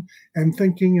planning and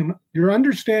thinking, and you're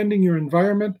understanding your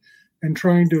environment and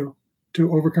trying to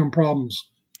overcome problems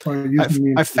by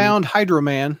using. I found Hydro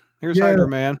Man. Here's Hydro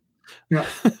Man. Yeah.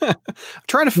 I'm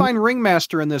trying to find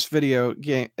Ringmaster in this video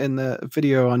game, in the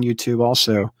video on YouTube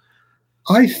also.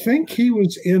 I think he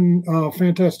was in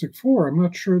Fantastic Four. I'm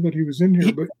not sure that he was in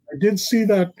here, but I did see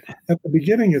that at the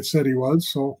beginning. It said he was.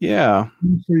 So yeah.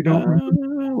 So you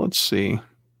don't let's see.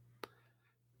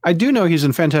 I do know he's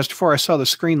in Fantastic Four. I saw the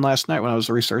screen last night when I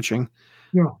was researching.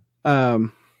 Yeah.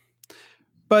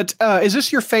 But is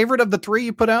this your favorite of the three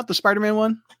you put out, the Spider-Man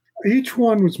one? Each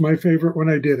one was my favorite when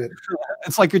I did it.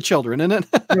 It's like your children, isn't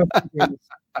it?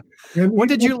 And what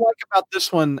did you like about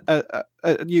this one?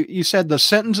 You said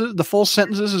the full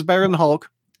sentences is better than Hulk.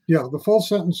 Yeah, the full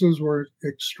sentences were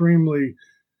extremely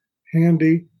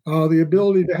handy. The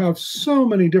ability to have so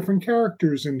many different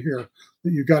characters in here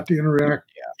that you got to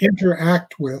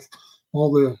interact with,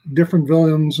 all the different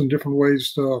villains and different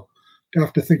ways to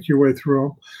have to think your way through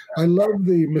them. I love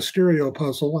the Mysterio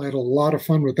puzzle. I had a lot of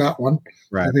fun with that one.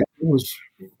 Right. I think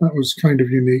that was kind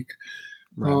of unique.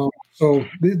 Right. So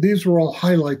these were all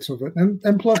highlights of it.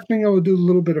 And plus being able to do a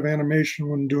little bit of animation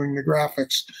when doing the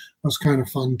graphics was kind of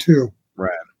fun too.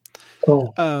 Right.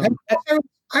 So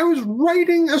I was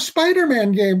writing a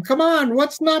Spider-Man game. Come on,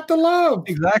 what's not to love?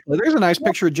 Exactly. There's a nice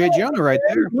picture of Jay Jonah right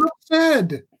there. Well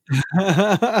said.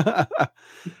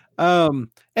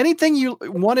 Anything you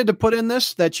wanted to put in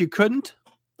this that you couldn't,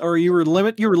 or you were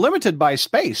limited by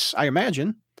space, I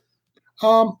imagine.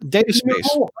 Data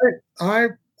space. I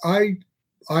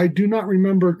I do not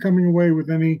remember coming away with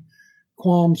any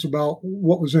qualms about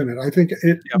what was in it. I think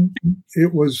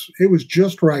it was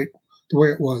just right the way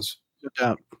it was. No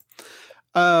doubt.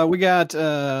 We got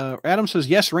Adam says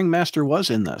yes, Ringmaster was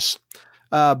in this.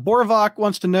 Borovok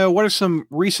wants to know what are some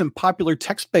recent popular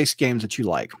text-based games that you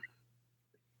like.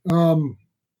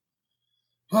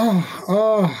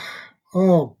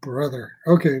 Oh, brother.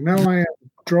 Okay, now I am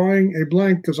drawing a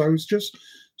blank because I was just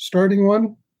starting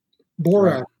one.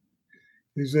 Borak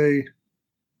is a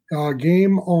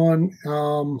game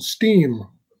on Steam.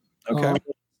 Okay.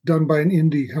 Done by an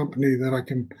indie company that I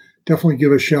can definitely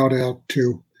give a shout out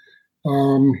to.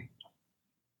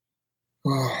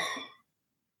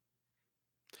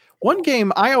 One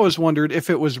game I always wondered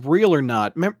if it was real or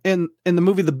not. In the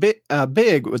movie The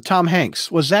Big with Tom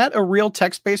Hanks, was that a real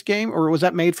text-based game or was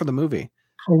that made for the movie?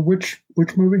 Oh, which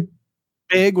movie?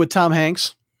 Big with Tom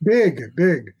Hanks. Big.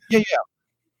 Yeah.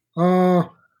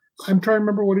 I'm trying to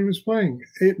remember what he was playing.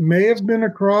 It may have been a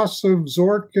cross of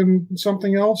Zork and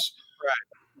something else.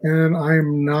 Right. And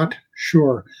I'm not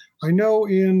sure. I know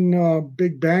in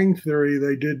Big Bang Theory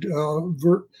they did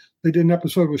an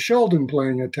episode with Sheldon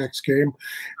playing a text game,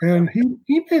 and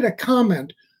he made a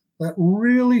comment that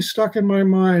really stuck in my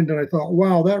mind, and I thought,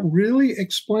 wow, that really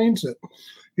explains it.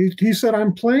 He said,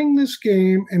 I'm playing this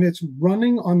game, and it's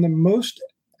running on the most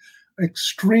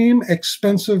extreme,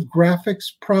 expensive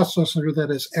graphics processor that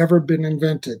has ever been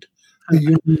invented, the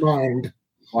human mind.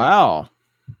 Wow.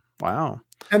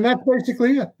 And that's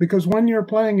basically it, because when you're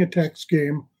playing a text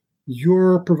game,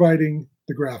 you're providing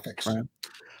the graphics. Right.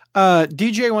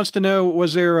 DJ wants to know,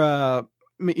 was there,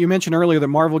 you mentioned earlier that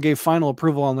Marvel gave final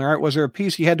approval on the art. Was there a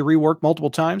piece you had to rework multiple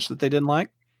times that they didn't like?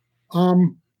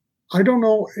 I don't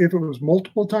know if it was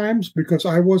multiple times because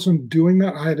I wasn't doing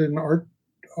that. I had an art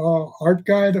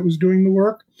guy that was doing the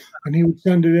work, and he would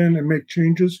send it in and make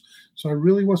changes. So I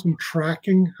really wasn't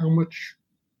tracking how much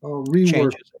rework I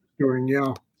was doing.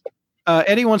 Yeah.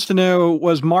 Eddie wants to know,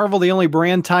 was Marvel the only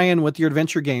brand tie-in with your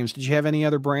adventure games? Did you have any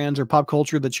other brands or pop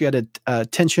culture that you had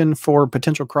attention for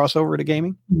potential crossover to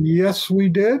gaming? Yes, we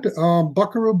did.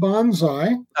 Buckaroo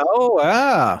Banzai. Oh,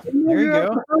 wow. There you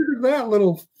go. Heard of that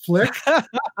little flick.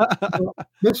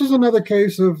 This is another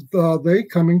case of they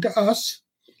coming to us.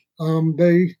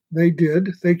 They did.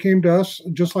 They came to us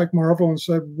just like Marvel and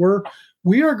said,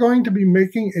 we are going to be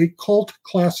making a cult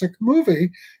classic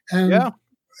movie. And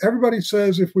everybody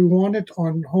says if we want it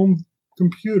on home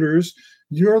computers,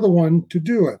 you're the one to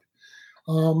do it.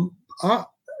 The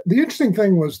interesting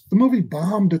thing was the movie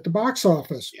bombed at the box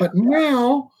office, but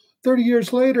now, 30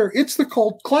 years later, it's the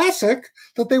cult classic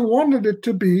that they wanted it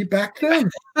to be back then.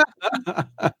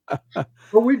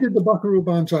 But we did the Buckaroo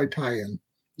Banzai tie-in.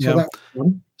 So that was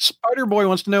fun. Spider Boy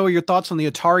wants to know your thoughts on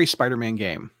the Atari Spider-Man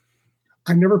game.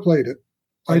 I never played it.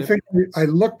 I think I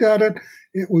looked at it.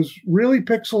 It was really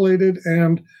pixelated,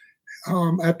 and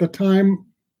at the time,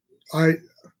 I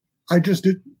just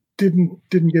didn't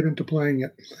get into playing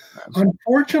it.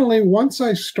 Unfortunately, once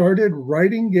I started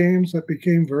writing games that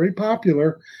became very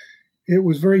popular, it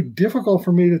was very difficult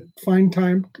for me to find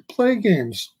time to play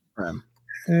games,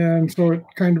 and so it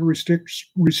kind of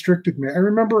restricted me. I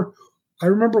remember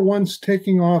once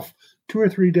taking off 2 or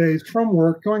 3 days from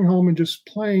work, going home and just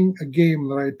playing a game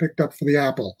that I had picked up for the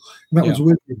Apple, and that was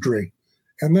Wizardry.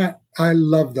 And that I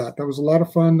loved that. That was a lot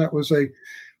of fun. That was a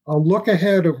look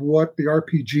ahead of what the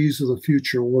RPGs of the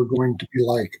future were going to be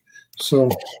like.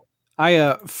 So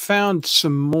I found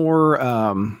some more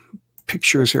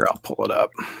pictures here. I'll pull it up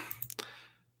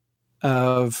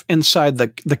of inside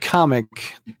the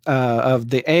comic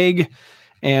of the egg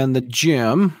and the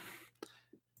gem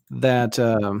that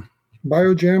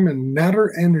Biogem and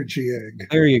Natter Energy Egg.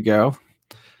 There you go.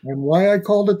 And why I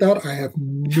called it that, I have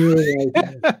no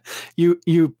idea.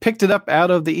 You picked it up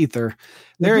out of the ether.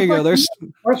 There you go. There's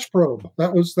Crust Probe.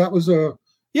 That was a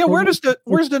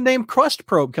where's the name Crust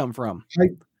Probe come from?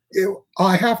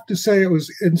 I have to say it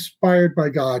was inspired by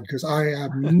God because I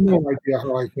have no idea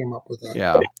how I came up with that.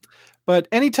 Yeah, but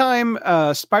anytime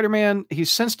Spider-Man, he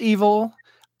sensed evil.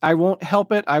 I won't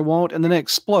help it. I won't, and then it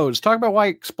explodes. Talk about why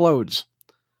it explodes.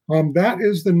 That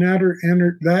is the Natter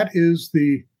Energy. That is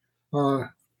the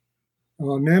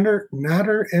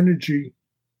Natter Energy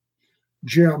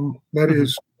gem that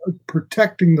is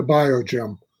protecting the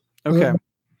Biogem. Okay.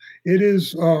 It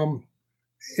is.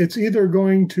 It's either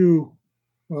going to.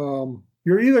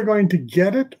 You're either going to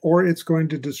get it or it's going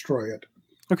to destroy it.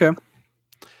 Okay.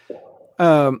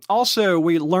 Also,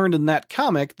 we learned in that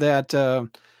comic that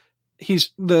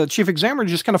he's the chief examiner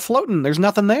just kind of floating. There's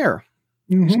nothing there.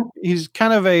 Mm-hmm. He's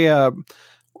kind of a,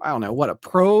 I don't know, a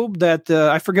probe that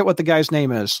I forget what the guy's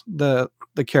name is. The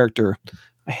character.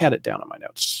 I had it down on my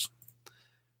notes.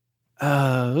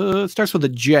 It starts with a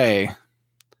J.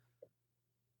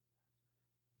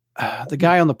 The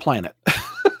guy on the planet.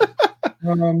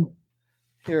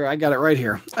 Here, I got it right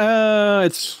here.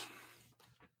 It's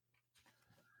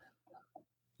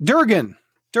Durgan.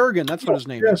 Durgan, that's what his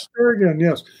name is. Durgan,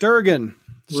 yes. Durgan.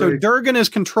 So Right. Durgan is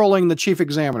controlling the chief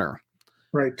examiner.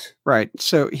 Right. Right.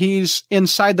 So he's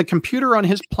inside the computer on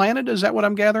his planet. Is that what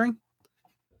I'm gathering?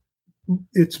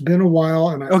 It's been a while,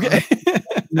 and I Okay.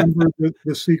 remember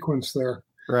the sequence there.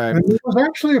 Right. And there was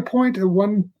actually a point at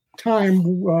one time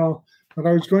that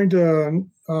I was going to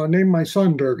name my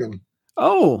son Durgan.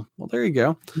 Oh, well, there you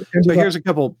go. So here's a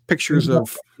couple pictures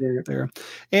of there.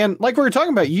 And like we were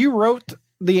talking about, you wrote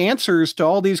the answers to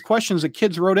all these questions that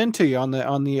kids wrote into you on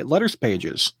the letters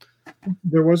pages.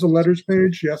 There was a letters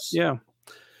page, yes. Yeah.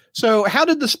 So how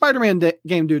did the Spider-Man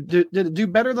game do? Did it do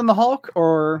better than the Hulk,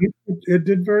 or? It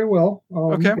did very well.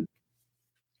 Okay.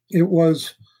 It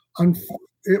was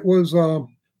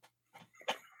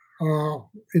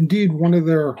indeed one of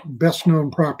their best known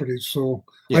properties. So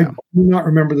I Yeah. do not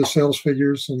remember the sales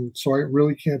figures, and so I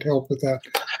really can't help with that.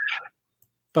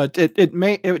 But it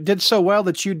did so well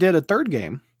that you did a third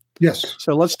game. Yes.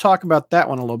 So let's talk about that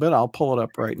one a little bit. I'll pull it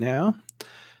up right now.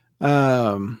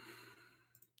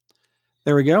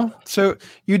 There we go. So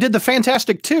you did the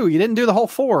Fantastic 2. You didn't do the whole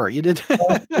 4. You did.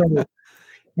 You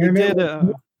And did.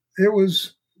 it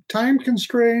was time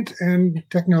constraint and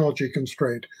technology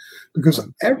constraint, because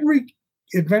every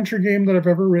adventure game that I've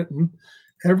ever written,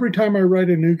 every time I write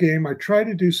a new game, I try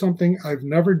to do something I've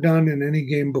never done in any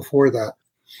game before that.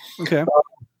 Okay.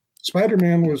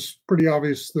 Spider-Man was pretty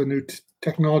obvious, the new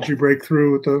technology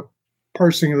breakthrough with the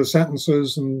parsing of the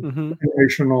sentences and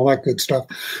animation and all that good stuff.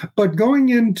 But going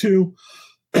into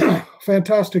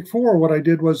Fantastic Four, what I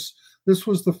did was, this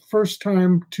was the first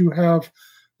time to have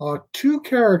two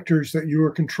characters that you were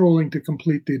controlling to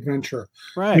complete the adventure.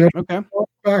 Right. Okay.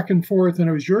 Back and forth, and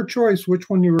it was your choice which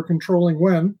one you were controlling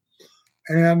when,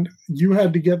 and you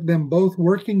had to get them both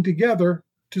working together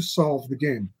to solve the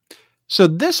game. So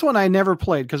this one I never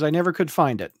played because I never could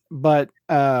find it. But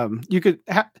you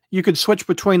could switch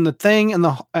between the Thing and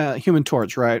the Human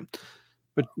Torch, right?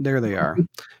 But there they are.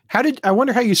 I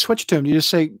wonder how you switched to them? Do you just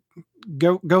say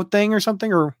go Thing or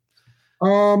something, or I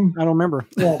don't remember.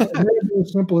 Well, it's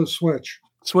as simple as switch.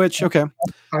 Switch. Okay.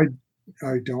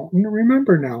 I don't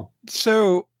remember now.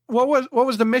 So what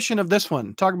was the mission of this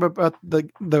one? Talk about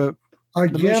the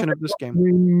mission of this game.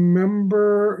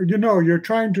 Remember, you're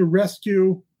trying to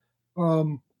rescue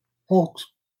Hulk's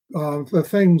the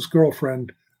Thing's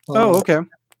girlfriend. Oh, okay,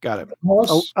 got it.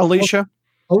 Alicia.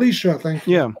 Alicia, thank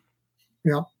you. Yeah.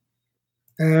 Yeah.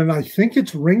 And I think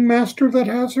it's Ringmaster that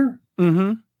has her.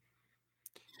 Mm-hmm.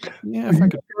 Yeah, if I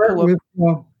could pull up.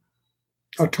 With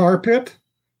a tar pit.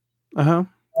 Uh-huh.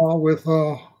 With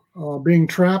being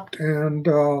trapped and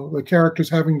the characters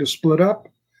having to split up,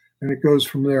 and it goes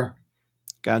from there.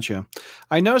 Gotcha.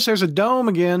 I notice there's a dome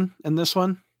again in this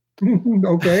one.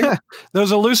 Okay.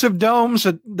 Those elusive domes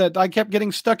that I kept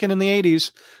getting stuck in the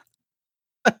 80s.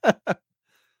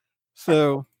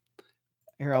 So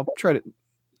here, I'll try to.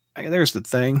 There's the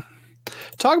Thing.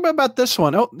 Talk about this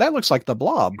one. Oh, that looks like the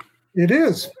Blob. It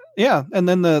is. Yeah, and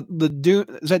then the Doom,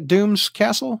 is that Doom's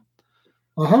castle?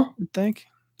 Uh-huh. I think.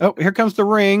 Oh, here comes the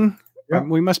Ring. Yep.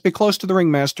 We must be close to the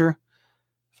Ringmaster.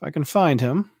 If I can find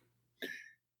him.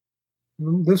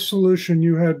 This solution,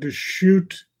 you had to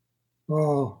shoot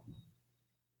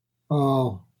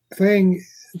Thing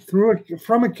through it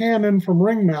from a cannon from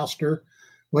Ringmaster,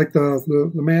 like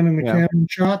the man in the cannon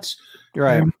shots.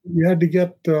 Right. And you had to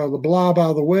get the Blob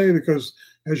out of the way because,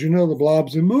 as you know, the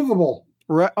Blob's immovable.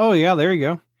 Right. Oh, yeah, there you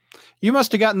go. You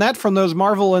must have gotten that from those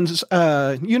Marvel and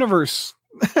Universe.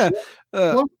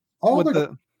 All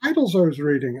the titles I was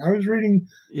reading. I was reading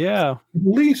at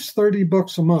least 30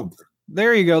 books a month.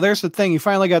 There you go. There's the Thing. You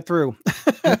finally got through.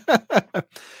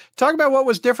 Talk about what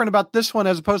was different about this one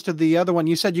as opposed to the other one.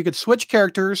 You said you could switch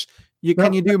characters.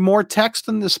 Can you do more text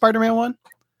than the Spider-Man one?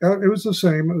 It was the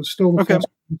same. It was still the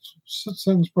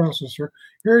sentence processor.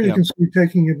 Here you can see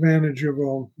taking advantage of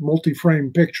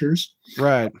multi-frame pictures.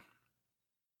 Right.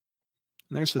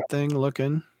 There's the Thing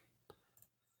looking.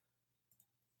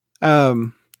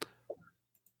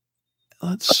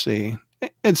 Let's see.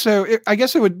 And so I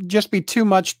guess it would just be too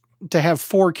much to have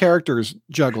 4 characters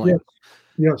juggling.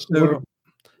 Yes. So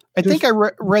I think I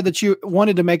read that you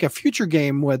wanted to make a future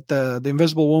game with the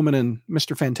Invisible Woman and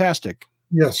Mr. Fantastic.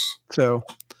 Yes. So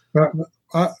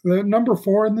the number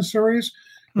 4 in the series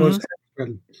was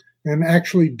X-Men, and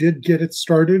actually did get it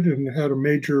started and had a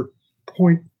major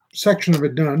section of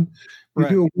it done. You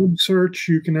do a web search,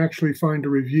 you can actually find a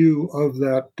review of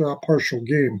that partial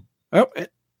game. Oh,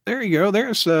 There you go.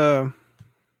 There's oh,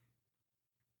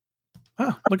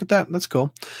 look at that. That's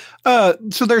cool.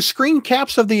 So there's screen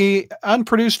caps of the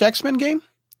unproduced X-Men game?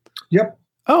 Yep.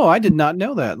 Oh, I did not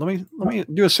know that. Let me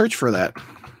do a search for that.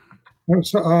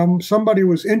 Somebody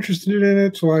was interested in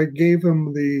it, so I gave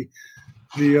them the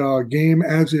game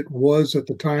as it was at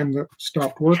the time that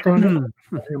stopped work on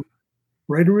it.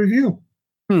 Write a review.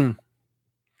 Don't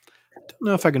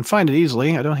know if I can find it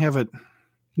easily. I don't have it.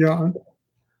 Yeah.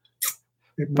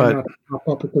 It might not pop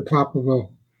up at the top of a...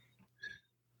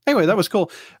 Anyway, that was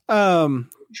cool. Oh,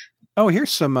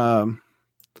 here's some...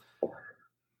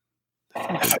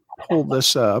 pull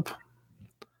this up.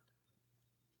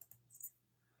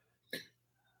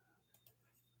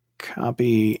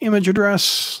 Copy image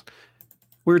address.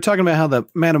 We were talking about how the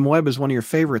Madam Web is one of your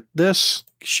favorite. This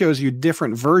shows you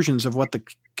different versions of what the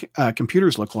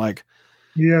computers look like.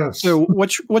 Yes. So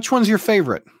which one's your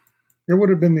favorite? It would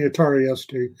have been the Atari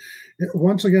ST.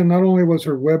 Once again, not only was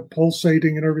her web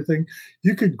pulsating and everything,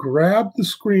 you could grab the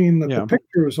screen that the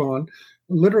picture was on,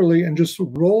 literally, and just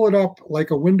roll it up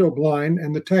like a window blind,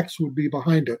 and the text would be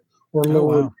behind it or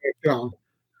lower down.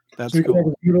 That's so you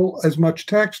cool. could have as much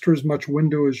text or as much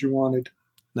window as you wanted.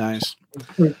 Nice.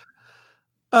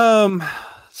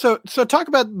 So talk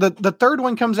about the third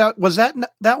one comes out. Was that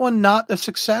one not a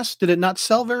success? Did it not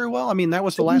sell very well? I mean, that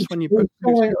was the last one you put.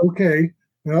 Okay.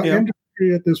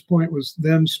 Industry at this point was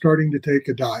then starting to take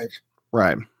a dive.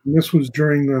 Right. And this was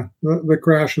during the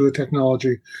crash of the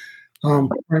technology,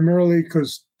 primarily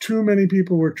because too many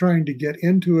people were trying to get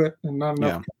into it and not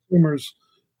enough consumers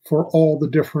for all the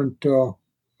different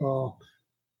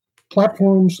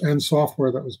platforms and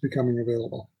software that was becoming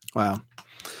available. Wow.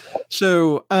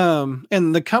 So,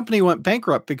 and the company went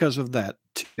bankrupt because of that.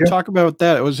 Talk about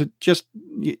that. Was it just...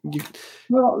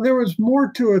 Well, there was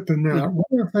more to it than that.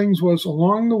 One of the things was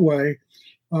along the way,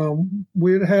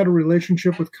 we had a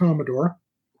relationship with Commodore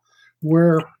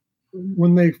where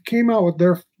when they came out with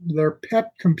their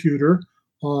pet computer,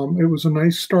 it was a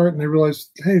nice start, and they realized,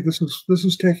 hey, this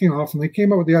is taking off, and they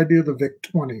came up with the idea of the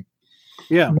VIC-20.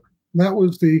 Yeah. And that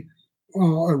was a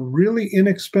really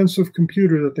inexpensive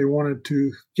computer that they wanted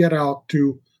to get out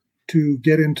to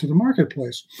get into the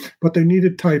marketplace. But they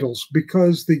needed titles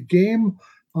because the game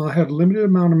had a limited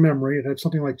amount of memory. It had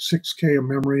something like 6K of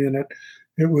memory in it.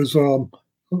 It was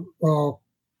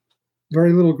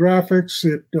very little graphics.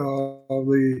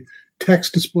 The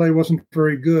text display wasn't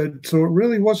very good. So it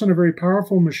really wasn't a very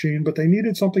powerful machine, but they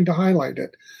needed something to highlight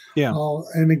it. Yeah.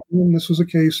 And again, this was a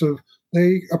case of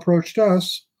they approached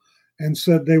us and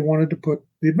said they wanted to put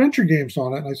the adventure games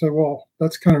on it. And I said, well,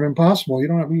 that's kind of impossible. You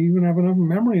don't even have enough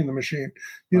memory in the machine.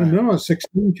 You know,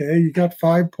 16K, you got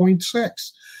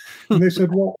 5.6. And they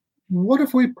said, well, what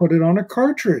if we put it on a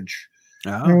cartridge?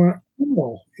 And I went,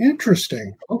 oh,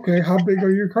 interesting. Okay, how big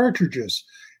are your cartridges?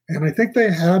 And I think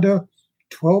they had a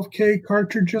 12K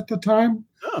cartridge at the time.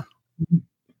 Oh.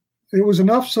 It was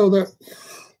enough so that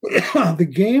the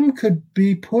game could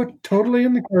be put totally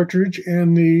in the cartridge,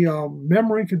 and the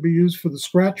memory could be used for the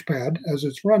scratch pad as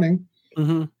it's running.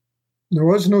 Mm-hmm. There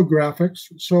was no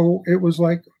graphics, so it was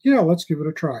like, yeah, let's give it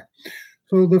a try.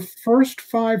 So the first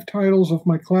 5 titles of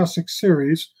my classic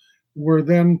series were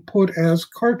then put as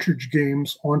cartridge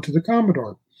games onto the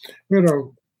Commodore. We had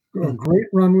a great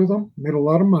run with them, made a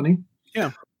lot of money.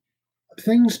 Yeah.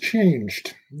 Things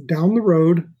changed. Down the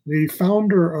road, the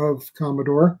founder of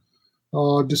Commodore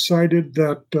decided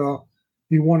that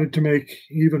he wanted to make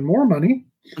even more money.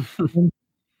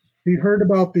 He heard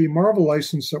about the Marvel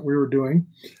license that we were doing.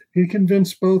 He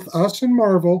convinced both us and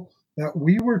Marvel that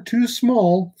we were too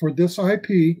small for this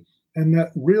IP and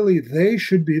that really they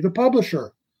should be the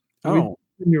publisher. Oh.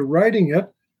 You're writing it,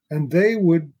 and they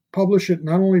would publish it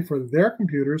not only for their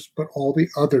computers, but all the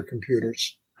other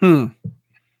computers.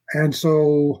 And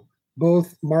so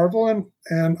both Marvel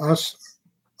and us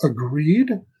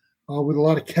agreed with a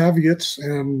lot of caveats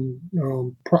and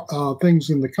things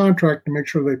in the contract to make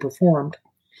sure they performed.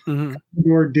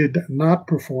 Commodore did not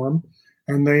perform,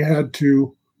 and they had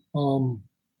to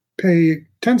pay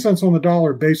 10 cents on the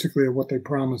dollar basically of what they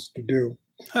promised to do.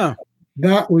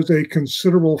 That was a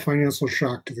considerable financial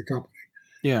shock to the company.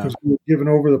 Yeah. Because we were given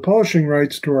over the publishing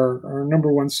rights to our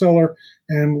number one seller,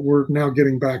 and we're now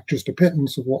getting back just a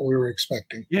pittance of what we were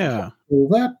expecting. Yeah. Well,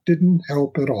 that didn't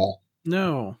help at all.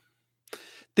 No.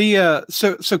 The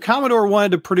so Commodore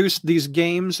wanted to produce these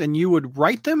games, and you would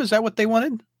write them. Is that what they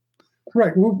wanted?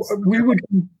 Right. We would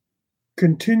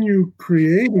continue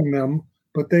creating them,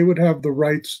 but they would have the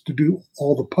rights to do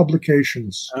all the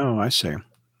publications. Oh, I see.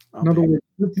 In other words,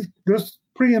 this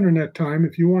pre-internet time,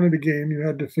 if you wanted a game, you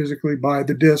had to physically buy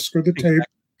the disc or the tape.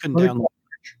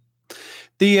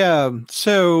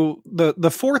 So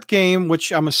the fourth game,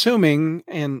 which I'm assuming,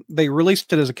 and they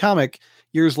released it as a comic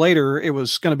years later, it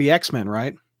was going to be X-Men,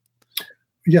 right?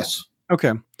 Yes.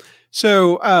 Okay.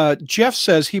 So Jeff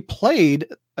says he played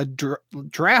a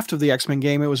draft of the X-Men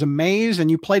game. It was a maze,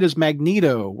 and you played as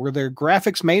Magneto. Were there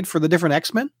graphics made for the different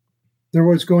X-Men? There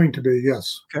was going to be,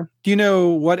 yes. Okay. Do you know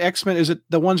what X-Men is? It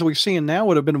the ones we're seeing now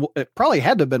would have been? It probably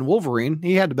had to have been Wolverine.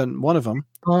 He had to have been one of them.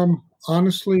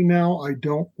 Honestly, now I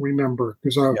don't remember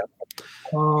because I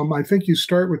think you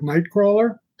start with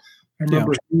Nightcrawler. I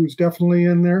remember he was definitely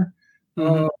in there.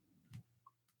 Mm-hmm.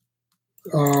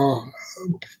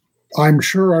 I'm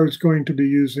sure I was going to be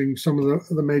using some of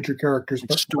the major characters,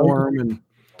 but Storm and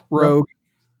Rogue.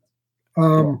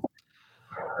 I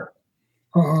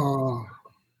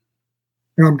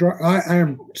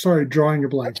am sorry, drawing a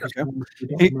blank. Okay.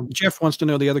 Jeff wants to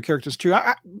know the other characters too.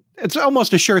 It's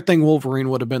almost a sure thing Wolverine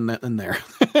would have been in there.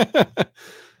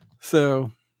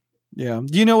 So, yeah.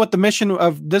 Do you know what the mission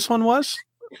of this one was?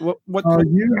 What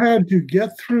you had to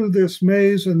get through this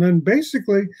maze, and then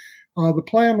basically the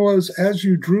plan was as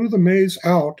you drew the maze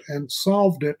out and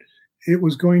solved it, it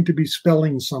was going to be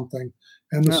spelling something.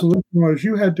 And the solution was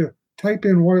you had to type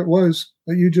in what it was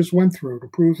that you just went through to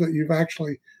prove that you've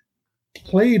actually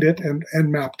played it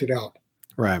and mapped it out.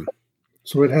 Right.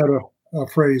 So it had a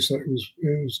phrase that it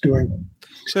was doing.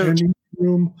 So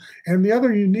and the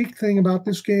other unique thing about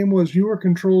this game was you were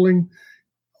controlling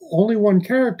only one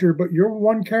character, but your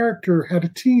one character had a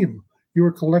team. You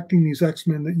were collecting these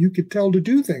X-Men that you could tell to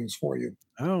do things for you.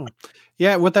 Oh,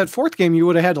 yeah. With that fourth game, you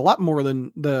would have had a lot more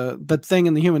than the Thing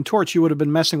and the Human Torch. You would have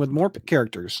been messing with more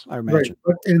characters, I imagine.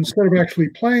 Right. But instead of actually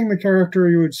playing the character,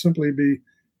 you would simply be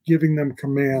giving them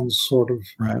commands, sort of.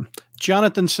 Right.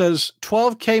 Jonathan says,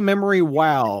 12K memory,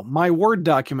 wow. My Word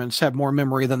documents have more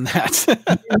memory than that.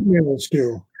 Emails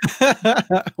do.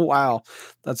 Wow.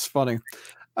 That's funny.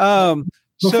 Before we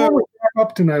wrap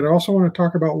up tonight, I also want to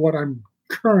talk about what I'm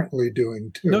currently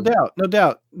doing, too. No doubt.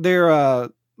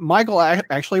 Michael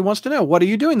actually wants to know, what are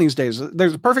you doing these days?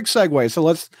 There's a perfect segue. So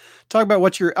let's talk about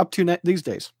what you're up to these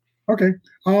days. Okay.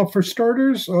 For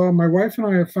starters, my wife and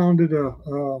I have founded a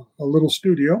little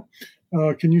studio.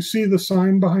 Can you see the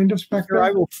sign behind us back there?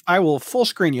 I will full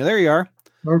screen you. There you are.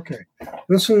 Okay.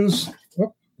 This is,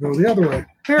 go the other way.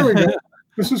 There we go.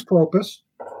 This is Clopas.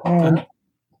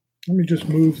 Let me just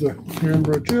move the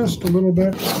camera just a little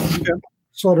bit. Okay.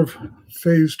 Sort of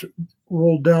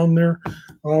rolled down there.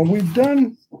 We've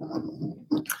done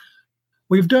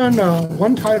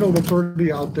one title that's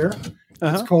already out there.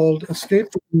 It's called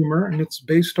Escape the Bloomer, and it's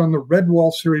based on the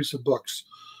Redwall series of books.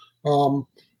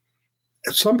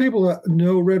 Some people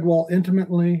know Redwall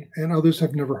intimately, and others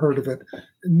have never heard of it.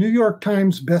 New York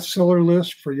Times bestseller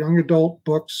list for young adult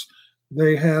books.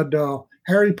 They had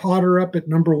Harry Potter up at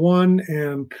number 1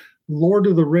 and Lord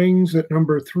of the Rings at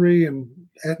number 3, and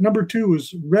at number 2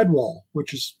 was Redwall,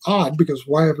 which is odd because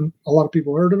why haven't a lot of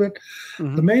people heard of it?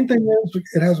 Mm-hmm. The main thing is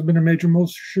it hasn't been a major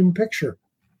motion picture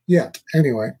yet,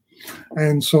 anyway.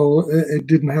 And so it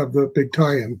didn't have the big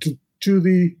tie-in. To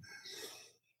the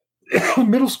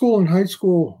middle school and high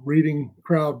school reading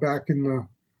crowd back in the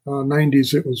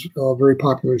 90s, it was a very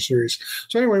popular series.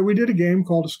 So anyway, we did a game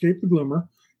called Escape the Bloomer.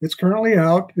 It's currently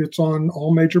out. It's on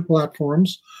all major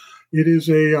platforms. It is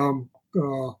a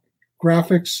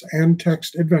graphics and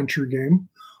text adventure game.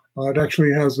 It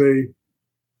actually has a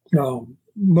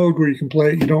mode where you can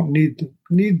play it. You don't need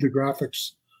the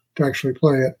graphics to actually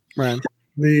play it. Right.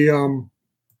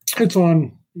 It's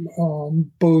on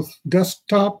both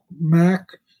desktop, Mac,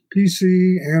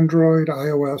 PC, Android,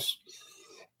 iOS.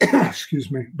 Excuse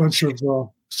me. Bunch of.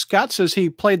 Scott says he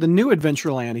played the new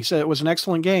Adventureland. He said it was an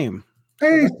excellent game.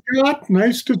 Hey, Scott,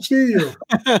 nice to see you.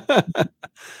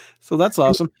 So that's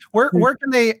awesome. Where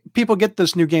can people get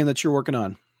this new game that you're working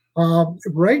on?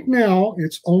 Right now,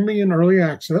 it's only in early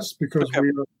access because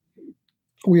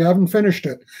we haven't finished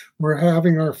it. We're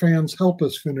having our fans help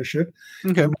us finish it.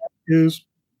 Okay. And that is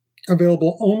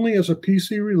available only as a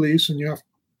PC release, and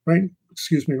right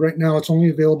now it's only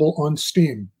available on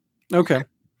Steam. Okay.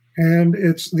 And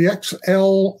it's the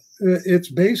XL. It's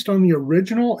based on the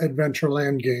original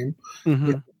Adventureland game,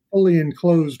 fully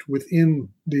enclosed within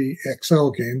the XL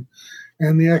game.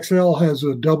 And the XL has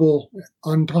a double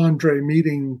entendre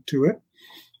meaning to it.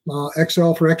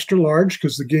 XL for extra large,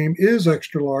 because the game is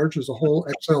extra large. There's a whole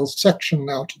XL section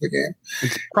now to the game.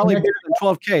 It's probably bigger than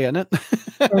 12K, isn't it?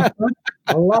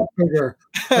 A lot bigger.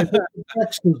 I think the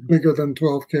text is bigger than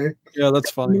 12K. Yeah,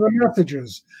 that's funny. The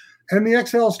messages. And the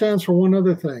XL stands for one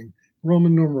other thing,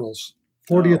 Roman numerals,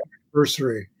 40th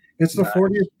anniversary. It's the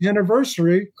 40th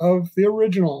anniversary of the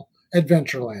original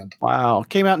Adventureland. Wow.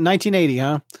 Came out in 1980,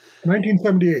 huh?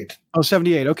 1978. Oh,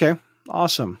 78. Okay.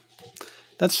 Awesome.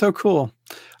 That's so cool.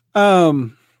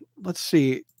 Let's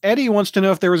see. Eddie wants to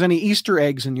know if there was any Easter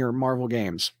eggs in your Marvel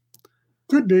games.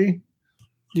 Could be.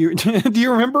 Do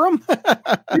you remember them?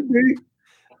 Could be.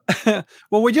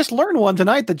 Well, we just learned one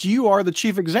tonight that you are the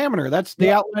chief examiner. That's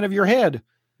the outline of your head.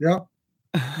 Yeah.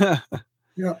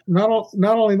 Yeah. Not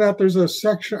only that, there's a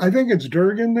section, I think it's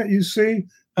Durgan that you see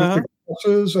with the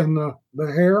glasses and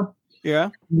the hair. Yeah.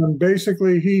 And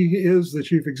basically, he is the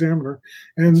chief examiner,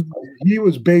 and he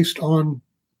was based on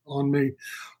me.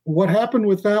 What happened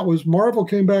with that was Marvel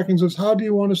came back and says, "How do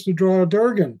you want us to draw a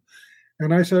Durgan?"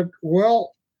 And I said,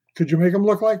 "Well, could you make him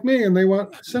look like me?" And they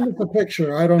went, "Send us a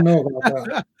picture." I don't know about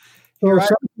that. So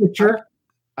send a picture.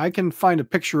 I can find a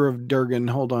picture of Durgan.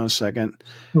 Hold on a second.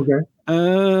 Okay.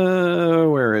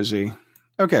 Where is he?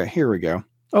 Okay, here we go.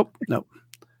 Oh, no.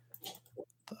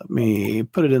 Let me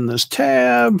put it in this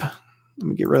tab. Let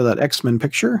me get rid of that X-Men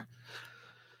picture.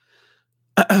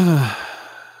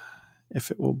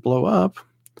 If it will blow up.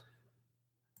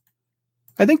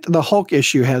 I think the Hulk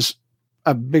issue has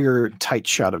a bigger tight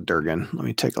shot of Durgan. Let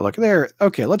me take a look there.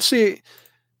 Okay, let's see.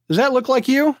 Does that look like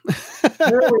you?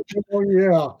 Oh,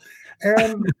 yeah.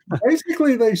 And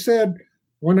basically they said,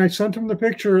 when I sent him the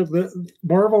picture,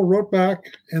 Marvel wrote back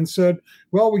and said,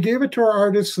 "Well, we gave it to our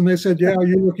artists, and they said, yeah,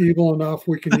 you look evil enough.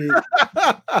 We can use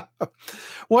it."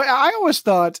 Well, I always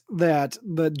thought that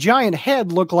the giant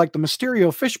head looked like the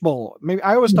Mysterio fishbowl. Maybe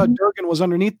I always thought Durgan was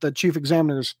underneath the chief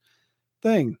examiner's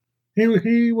thing.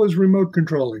 He was remote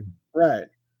controlling. Right.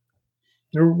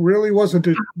 There really wasn't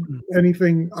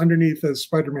anything underneath as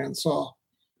Spider-Man saw.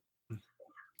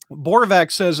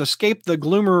 Borvac says Escape the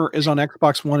Gloomer is on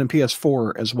Xbox One and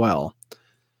PS4 as well.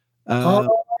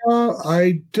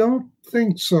 I don't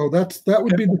think so. That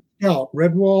would be the Scout.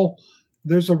 Redwall.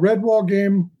 There's a Redwall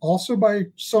game also by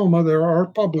Soma. They're our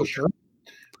publisher.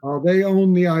 They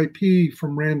own the IP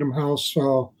from Random House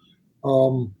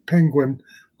Penguin,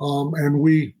 and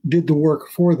we did the work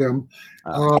for them.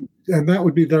 And that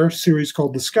would be their series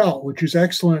called The Scout, which is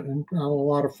excellent and a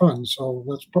lot of fun. So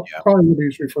that's probably what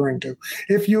he's referring to.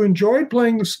 If you enjoyed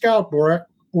playing The Scout, Borvac,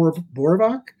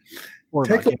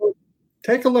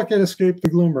 take a look at Escape the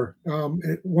Gloomer.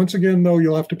 Once again, though,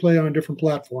 you'll have to play on a different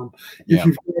platform. If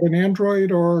you've got an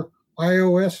Android or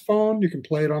iOS phone, you can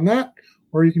play it on that,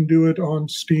 or you can do it on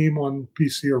Steam on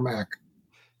PC or Mac.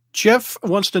 Jeff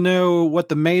wants to know what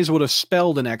the Maze would have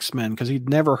spelled in X-Men because he'd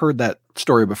never heard that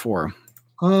story before.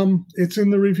 It's in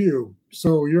the review.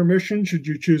 So your mission, should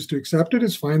you choose to accept it,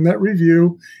 is find that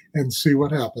review and see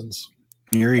what happens.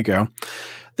 Here you go.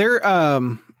 There,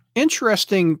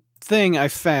 interesting thing I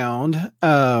found.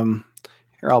 Here,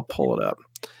 I'll pull it up.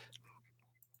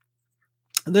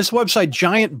 This website,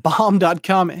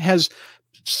 giantbomb.com, has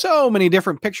so many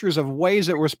different pictures of ways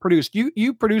it was produced.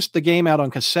 You produced the game out on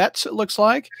cassettes, it looks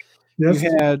like. Yes.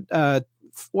 You had,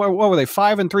 what were they,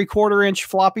 5 3/4 inch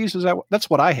floppies? That's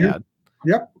what I had.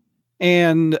 Yep.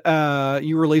 And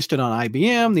you released it on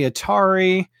IBM, the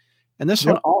Atari, and this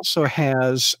one also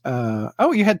has.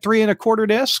 You had 3 1/4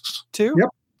 discs too. Yep,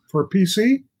 for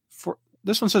PC. For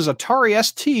this one says Atari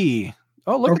ST.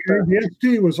 Oh, look at that. The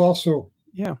ST was also.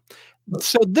 Yeah.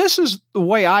 So this is the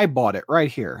way I bought it right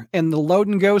here in the Load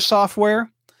and Go software.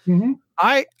 Mm-hmm.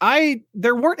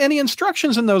 There weren't any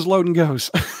instructions in those Load and Goes.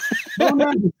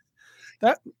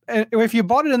 That if you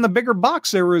bought it in the bigger box,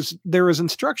 there was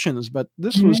instructions, but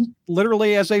this was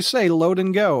literally, as they say, load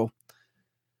and go.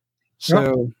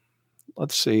 So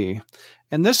let's see.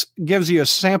 And this gives you a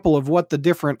sample of what the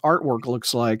different artwork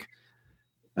looks like.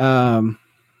 Of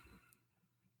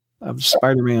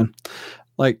Spider-Man.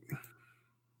 Like,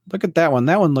 look at that one.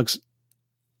 That one looks,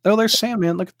 there's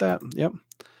Sandman. Look at that. Yep.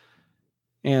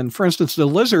 And for instance, the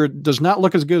Lizard does not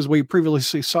look as good as we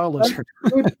previously saw Lizard.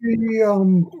 Could be,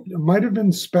 might have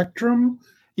been Spectrum.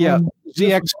 Yeah,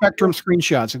 ZX Spectrum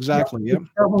screenshots. Exactly. Yeah,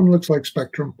 that one looks like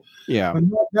Spectrum. Yeah.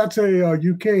 And that's a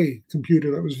UK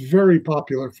computer that was very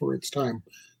popular for its time.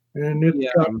 And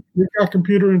it got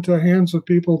computer into the hands of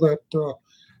people that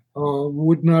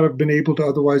would not have been able to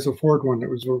otherwise afford one. It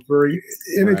was a very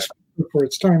inexpensive for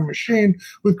its time machine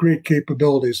with great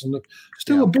capabilities. And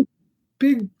still a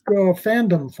big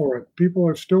fandom for it. People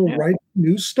are still writing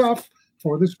new stuff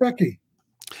for this Becky.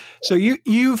 So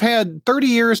you've had 30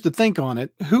 years to think on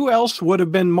it. Who else would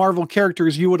have been Marvel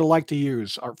characters you would have liked to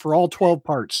use for all 12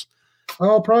 parts?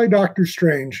 Oh, probably Doctor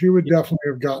Strange. He would definitely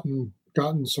have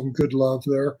gotten some good love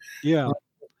there. Yeah.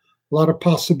 A lot of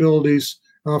possibilities.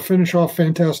 Finish off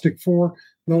Fantastic Four,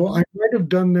 though I might have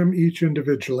done them each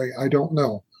individually. I don't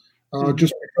know.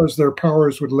 Just because their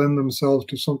powers would lend themselves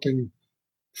to something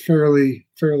fairly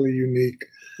unique.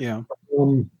 Yeah.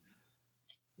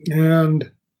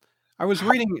 And I was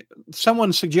reading,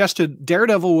 someone suggested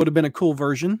Daredevil would have been a cool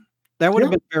version. That would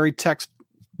have been very text.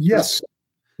 Yes,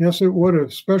 it would have,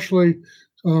 especially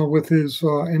with his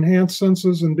enhanced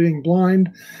senses and being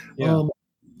blind. Yeah.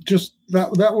 Just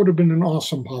that would have been an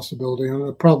awesome possibility, and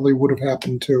it probably would have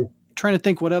happened too. Trying to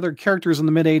think what other characters in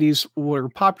the mid 80s were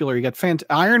popular. You got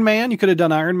Iron Man. You could have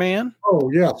done Iron Man. Oh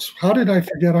yes, how did I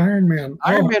forget Iron Man?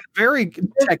 Iron Man, very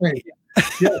technical.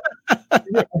 Yeah.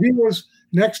 He was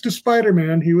next to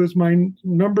Spider-Man. He was my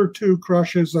number 2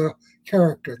 crush as a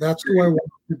character. That's who I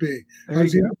wanted to be. I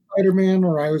was either Spider-Man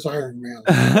or I was Iron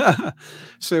Man.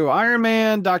 So Iron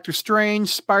Man, Doctor Strange,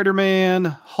 Spider-Man,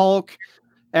 Hulk,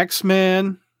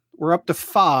 X-Men. We're up to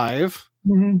 5.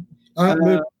 Mm-hmm.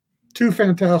 The 2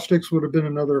 Fantastics would have been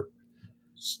another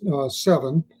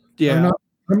 7. Yeah.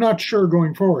 I'm not sure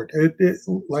going forward. It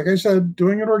like I said,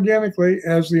 doing it organically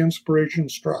as the inspiration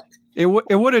struck. It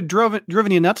would have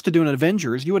driven you nuts to do an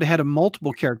Avengers. You would have had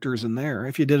multiple characters in there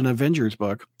if you did an Avengers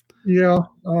book. Yeah,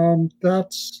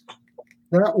 that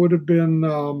would have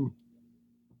been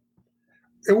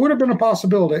it would have been a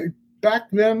possibility. Back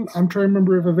then, I'm trying to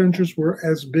remember if Avengers were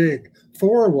as big.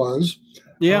 Thor was.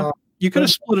 Yeah, you could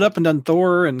have split it up and done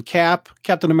Thor and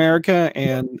Captain America,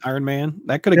 and Iron Man.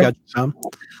 That could have got you some.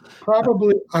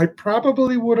 I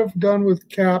probably would have done with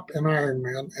Cap and Iron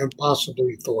Man and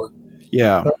possibly Thor.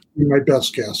 Yeah. That would be my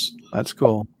best guess. That's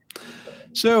cool.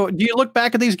 So do you look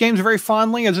back at these games very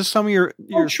fondly? Is this some of your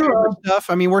sure. stuff?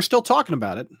 I mean, we're still talking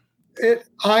about it.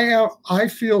 I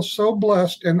feel so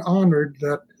blessed and honored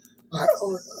that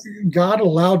God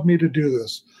allowed me to do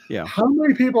this. Yeah. How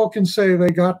many people can say they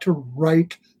got to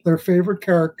write their favorite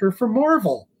character for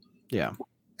Marvel? Yeah.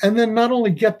 And then not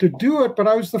only get to do it, but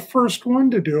I was the first one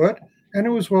to do it, and it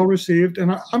was well received,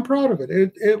 and I'm proud of it.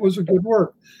 It was a good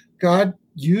work. God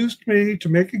used me to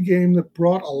make a game that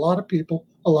brought a lot of people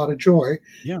a lot of joy.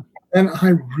 Yeah. And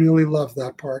I really love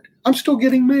that part. I'm still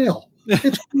getting mail.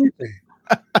 It's crazy.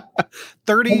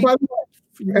 30 and by the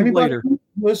way, anybody later.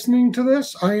 Listening to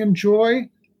this, I enjoy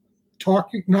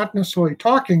talking, not necessarily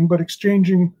talking, but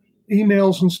exchanging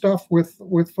emails and stuff with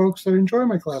folks that enjoy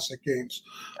my classic games.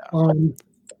 I'm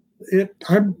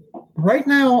right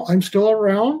now, I'm still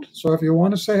around. So if you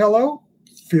want to say hello,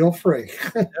 feel free.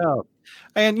 Yeah.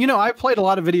 And, I played a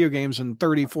lot of video games in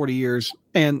 30, 40 years.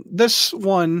 And this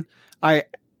one,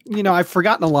 I've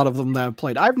forgotten a lot of them that I've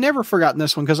played. I've never forgotten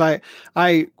this one because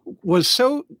I was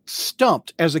so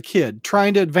stumped as a kid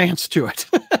trying to advance to it.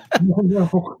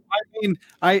 No. I mean,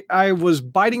 I was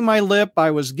biting my lip.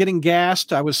 I was getting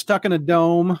gassed. I was stuck in a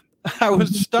dome. I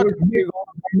was stuck.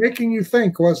 Making you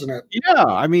think, wasn't it? Yeah.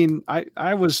 I mean,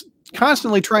 I was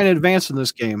constantly trying to advance in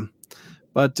this game.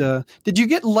 But did you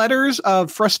get letters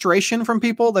of frustration from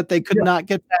people that they could not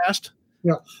get past?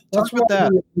 Yeah, that's why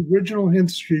the original hint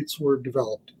sheets were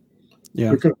developed.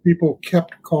 Yeah, because people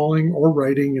kept calling or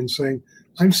writing and saying,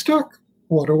 "I'm stuck.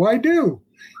 What do I do?"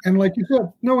 And like you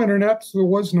said, no internet, so there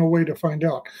was no way to find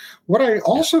out. What I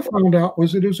also found out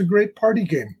was it was a great party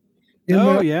game.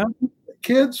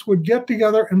 Kids would get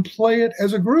together and play it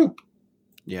as a group.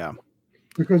 Yeah.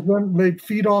 Because then they'd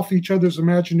feed off each other's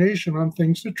imagination on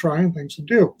things to try and things to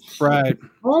do. Right.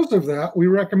 Because of that, we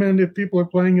recommend if people are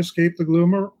playing Escape the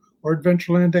Gloomer or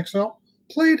Adventureland XL,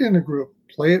 play it in a group.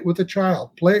 Play it with a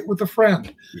child. Play it with a friend.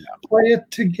 Yeah. Play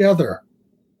it together.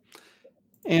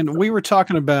 And we were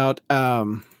talking about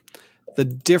the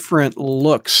different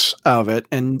looks of it,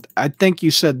 and I think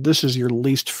you said this is your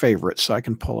least favorite, so I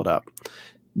can pull it up.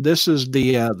 This is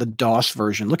the DOS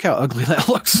version. Look how ugly that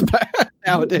looks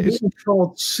nowadays. This is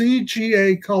called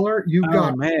CGA color. You've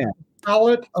got a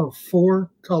palette of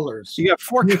 4 colors. You got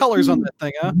 4 colors on that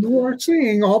thing, huh? You are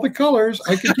seeing all the colors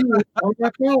I could do on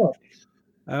that palette.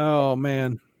 Oh,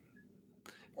 man.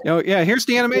 Oh, yeah, here's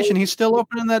the animation. He's still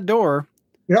opening that door.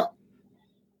 Yeah.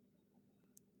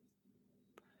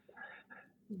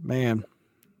 Man.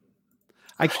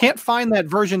 I can't find that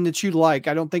version that you like.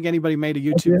 I don't think anybody made a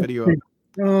YouTube video of it.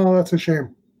 Oh, that's a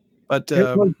shame. But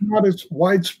it was not as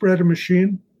widespread a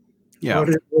machine. Yeah. But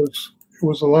it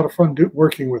was a lot of fun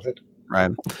working with it.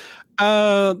 Right.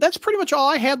 That's pretty much all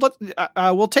I had.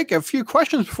 We'll take a few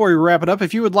questions before we wrap it up.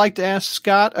 If you would like to ask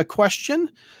Scott a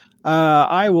question,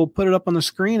 I will put it up on the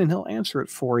screen and he'll answer it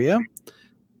for you.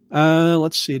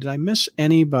 Let's see. Did I miss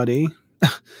anybody?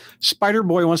 Spider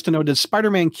Boy wants to know, did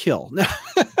Spider-Man kill?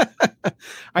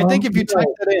 I think if you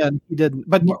typed it in, he didn't.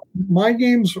 But my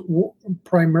games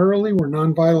primarily were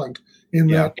nonviolent in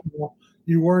that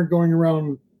you weren't going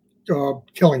around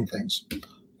killing things,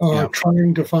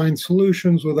 trying to find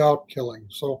solutions without killing.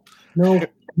 So, no,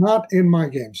 not in my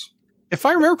games. If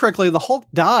I remember correctly, the Hulk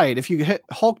died. If you hit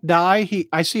Hulk die,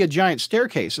 I see a giant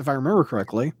staircase, if I remember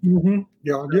correctly. Mm-hmm.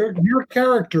 Yeah, your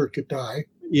character could die.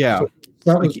 Yeah. So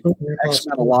that was X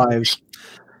amount of lives.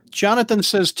 Jonathan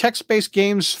says text-based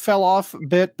games fell off a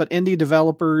bit, but indie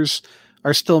developers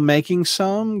are still making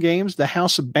some games. The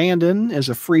House Abandoned is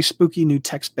a free, spooky new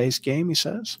text-based game, he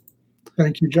says.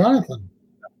 Thank you, Jonathan.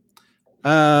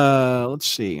 Let's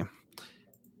see.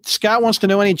 Scott wants to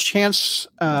know any chance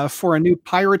for a new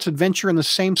Pirates Adventure in the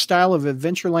same style of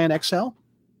Adventureland XL?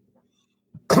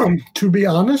 To be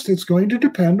honest, it's going to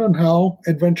depend on how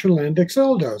Adventureland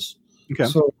XL does. Okay.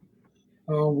 So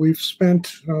we've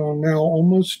spent now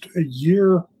almost a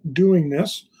year doing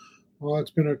this.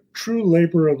 It's been a true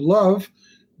labor of love,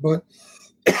 but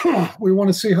we want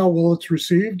to see how well it's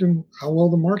received and how well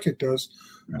the market does.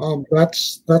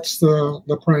 That's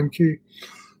the prime key.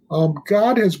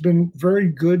 God has been very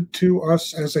good to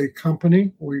us as a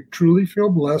company. We truly feel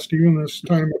blessed, even this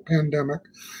time of pandemic.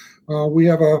 We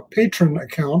have a patron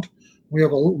account. We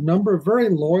have a number of very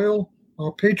loyal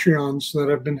Patreons that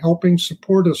have been helping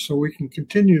support us so we can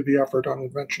continue the effort on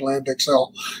Adventureland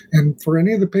XL. And for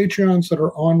any of the Patreons that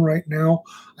are on right now,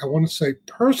 I want to say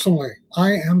personally,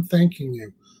 I am thanking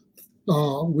you.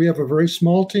 We have a very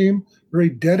small team, very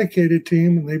dedicated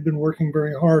team, and they've been working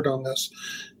very hard on this.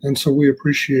 And so we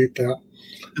appreciate that.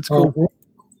 That's cool.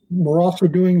 We're also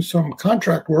doing some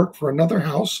contract work for another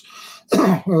house,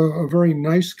 a very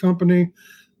nice company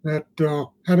that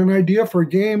had an idea for a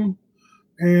game.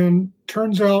 And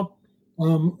turns out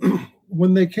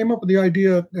when they came up with the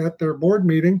idea at their board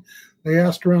meeting, they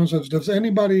asked around, says, does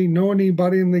anybody know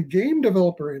anybody in the game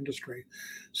developer industry?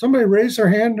 Somebody raised their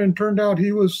hand, and turned out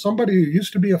he was somebody who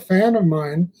used to be a fan of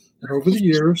mine that over the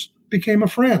years became a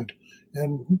friend.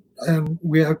 And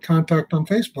we had contact on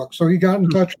Facebook. So he got in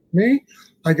touch with me.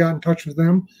 I got in touch with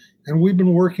them. And we've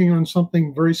been working on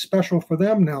something very special for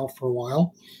them now for a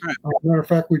while. Right. Matter of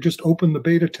fact, we just opened the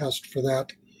beta test for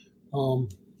that.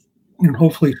 And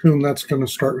hopefully soon that's going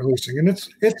to start releasing. And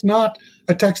it's not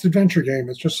a text adventure game.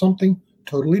 It's just something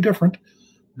totally different.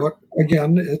 But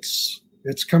again, it's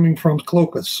coming from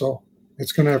Clopas, so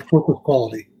it's going to have Clopas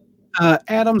quality.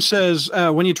 Adam says,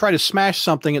 when you try to smash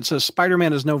something, it says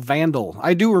Spider-Man is no vandal.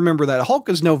 I do remember that. Hulk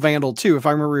is no vandal, too,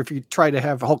 if you try to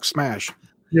have Hulk smash.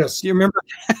 Yes. Do you remember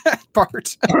that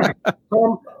part?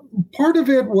 Part of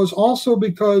it was also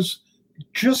because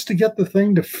just to get the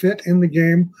thing to fit in the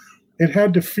game, it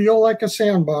had to feel like a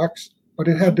sandbox, but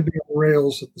it had to be on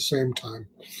rails at the same time.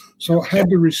 So it had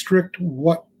to restrict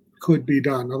what could be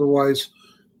done. Otherwise,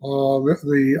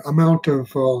 the amount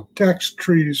of text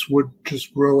trees would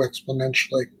just grow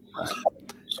exponentially.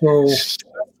 So,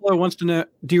 Flo wants to know,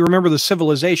 do you remember the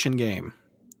Civilization game?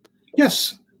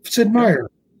 Yes, Sid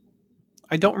Meier.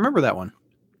 I don't remember that one.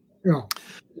 Yeah.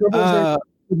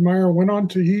 Sid Meier went on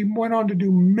to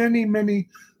do many, many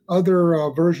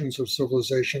other versions of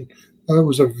Civilization. It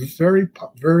was a very,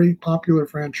 very popular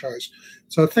franchise.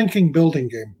 It's a thinking building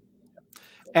game.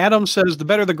 Adam says the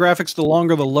better the graphics, the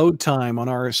longer the load time on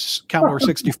our Commodore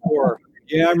 64.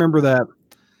 Yeah, I remember that.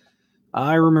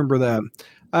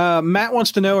 Matt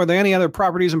wants to know, are there any other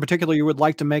properties in particular you would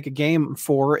like to make a game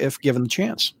for if given the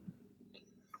chance?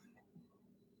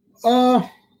 I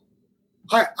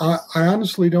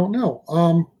honestly don't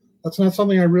know. That's not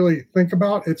something I really think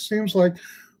about. It seems like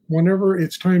whenever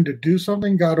it's time to do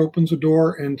something, God opens a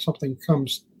door and something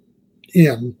comes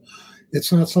in.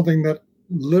 It's not something that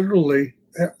literally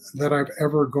that I've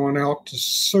ever gone out to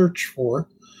search for.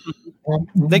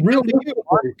 They come to you.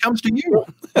 It comes to you.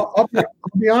 I'll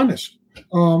be honest.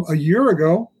 A year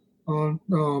ago,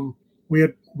 we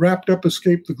had wrapped up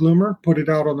Escape the Gloomer, put it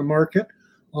out on the market,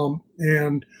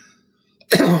 and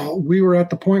we were at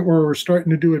the point where we were starting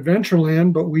to do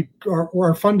Adventureland, but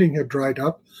our funding had dried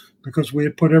up because we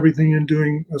had put everything in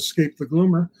doing Escape the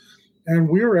Gloomer, and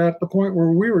we were at the point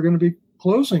where we were going to be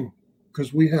closing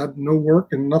because we had no work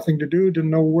and nothing to do, didn't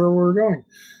know where we were going.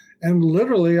 And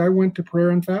literally, I went to prayer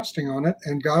and fasting on it,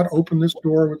 and God opened this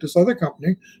door with this other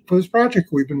company for this project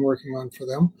we've been working on for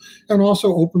them, and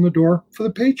also opened the door for the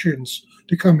patrons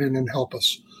to come in and help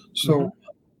us. So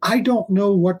I don't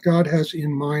know what God has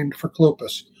in mind for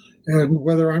Clopas, and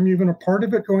whether I'm even a part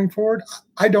of it going forward,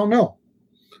 I don't know.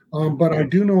 But I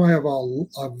do know I have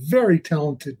a very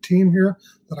talented team here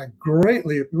that I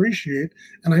greatly appreciate,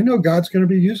 and I know God's going to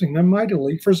be using them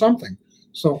mightily for something.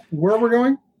 So where we're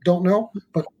going, don't know,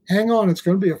 but hang on. It's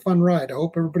going to be a fun ride. I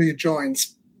hope everybody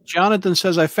joins. Jonathan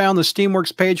says, I found the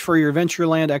Steamworks page for your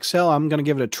Adventureland XL. I'm going to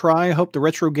give it a try. I hope the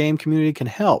retro game community can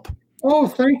help. Oh,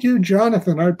 thank you,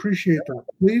 Jonathan. I appreciate that.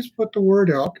 Please put the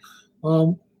word out.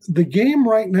 the game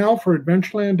right now for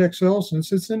Adventureland XL,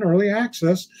 since it's in early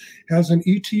access, has an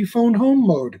ET phone home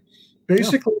mode.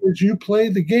 Basically, as you play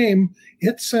the game,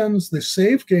 it sends the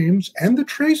save games and the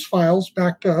trace files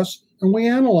back to us, and we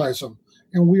analyze them.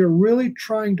 And we are really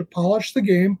trying to polish the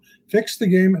game, fix the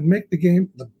game, and make the game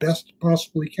the best it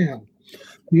possibly can.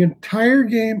 The entire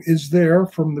game is there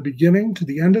from the beginning to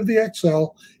the end of the XL,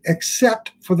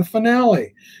 except for the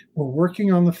finale. We're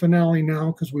working on the finale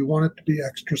now because we want it to be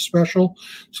extra special.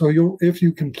 So if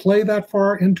you can play that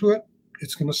far into it,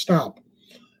 it's going to stop.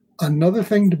 Another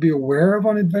thing to be aware of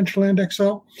on Adventureland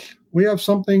XL, we have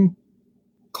something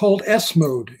called S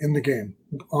mode in the game.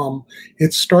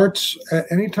 It starts at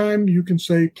any time you can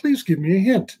say, please give me a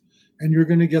hint. And you're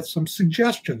going to get some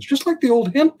suggestions, just like the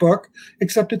old hint book,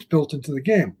 except it's built into the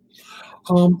game.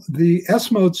 The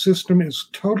S mode system is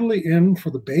totally in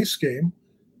for the base game.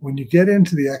 When you get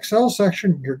into the XL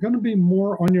section, you're going to be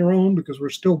more on your own because we're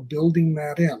still building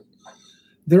that in.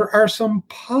 There are some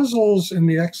puzzles in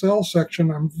the XL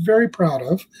section I'm very proud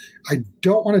of. I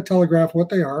don't want to telegraph what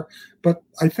they are, but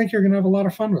I think you're going to have a lot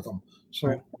of fun with them.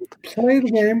 So play the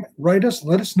game, write us,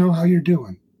 let us know how you're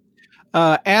doing.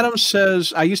 Adam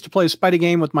says, I used to play a Spidey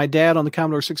game with my dad on the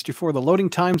Commodore 64. The loading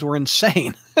times were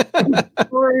insane.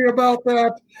 Sorry about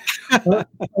that.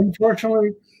 Unfortunately,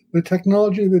 the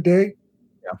technology of the day,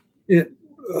 it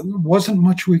wasn't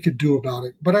much we could do about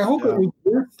it. But I hope it was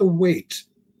worth the wait.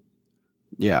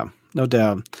 Yeah, no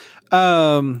doubt.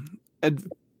 Matt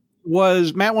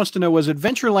wants to know, was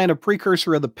Adventureland a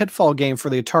precursor of the Pitfall game for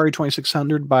the Atari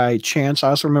 2600 by chance?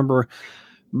 I also remember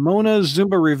Mona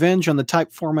Zumba Revenge on the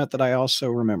type format that I also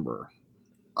remember.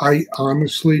 I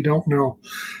honestly don't know.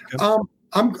 Okay.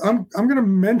 I'm going to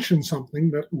mention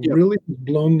something that really has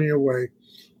blown me away.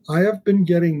 I have been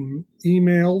getting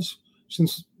emails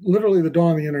since literally the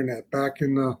dawn of the internet back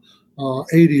in the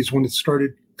 80s when it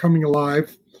started coming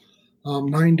alive,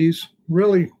 90s,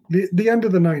 really the end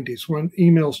of the 90s when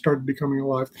emails started becoming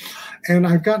alive. And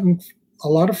I've gotten a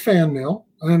lot of fan mail.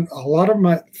 And a lot of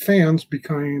my fans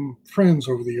became friends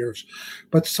over the years.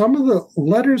 But some of the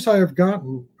letters I have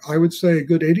gotten, I would say a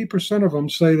good 80% of them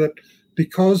say that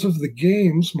because of the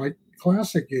games, my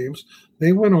classic games,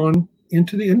 they went on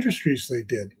into the industries they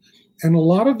did. And a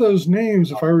lot of those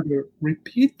names, if I were to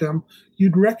repeat them,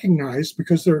 you'd recognize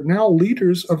because they're now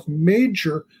leaders of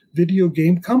major video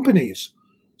game companies.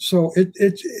 So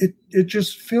it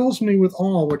just fills me with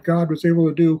awe what God was able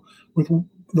to do with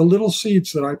the little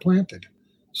seeds that I planted.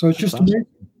 So it's just amazing.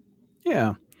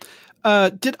 Yeah. I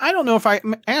don't know if I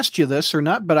asked you this or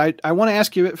not, but I want to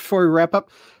ask you before we wrap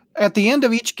up. At the end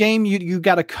of each game, you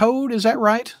got a code. Is that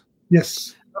right?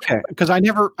 Yes. Okay. Because I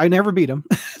never beat them,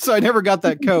 so I never got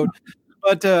that code.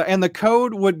 But and the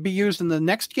code would be used in the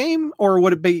next game, or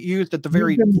would it be used at the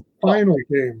very final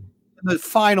game? The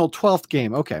final 12th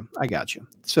game. Okay, I got you.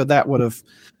 So that would have.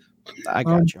 I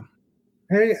got you.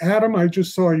 Hey, Adam, I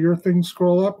just saw your thing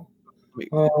scroll up.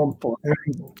 There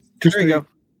you go.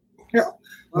 Yeah.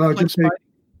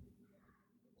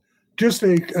 Just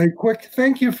a quick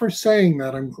thank you for saying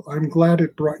that. I'm glad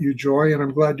it brought you joy, and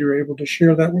I'm glad you're able to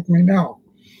share that with me now.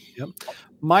 Yep.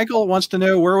 Michael wants to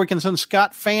know where we can send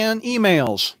Scott fan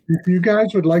emails. If you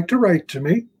guys would like to write to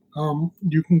me,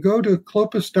 you can go to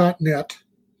clopus.net,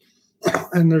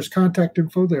 and there's contact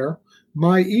info there.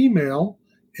 My email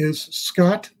is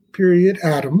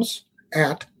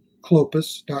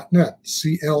scott.adams@clopus.net,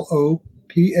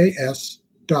 CLOPAS.net.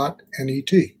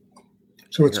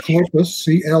 So it's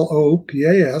Clopas,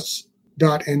 CLOPAS.net.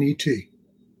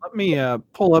 Let me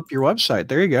pull up your website.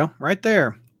 There you go. Right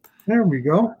there. There we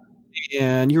go.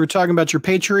 And you were talking about your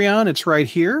Patreon. It's right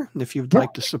here if you'd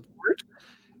like to support.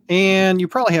 And you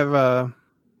probably have an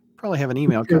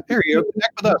email. There you go.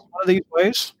 Connect with us one of these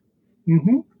ways.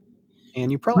 Mm-hmm.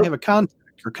 And you probably have a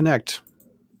contact or connect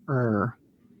or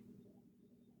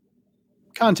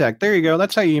contact. There you go.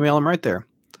 That's how you email them right there.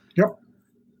 Yep.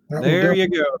 There you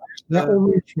go. That will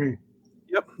reach me.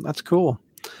 Yep. That's cool.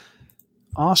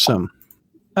 Awesome.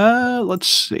 Let's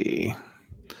see.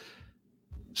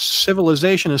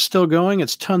 Civilization is still going.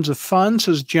 It's tons of fun,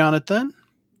 says Jonathan.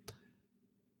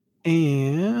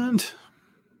 And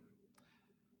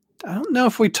I don't know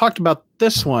if we talked about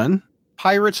this one.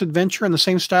 Pirates Adventure in the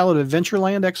same style of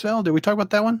Adventureland XL. Did we talk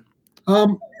about that one?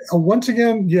 Once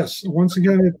again, yes. Once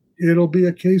again, it'll be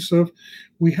a case of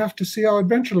we have to see how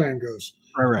Adventureland goes.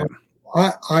 Right.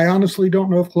 I honestly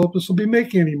don't know if Clopas will be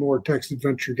making any more text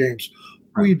adventure games.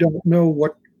 Right. We don't know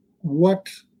what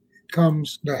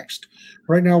comes next.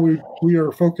 Right now, we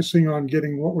are focusing on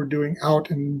getting what we're doing out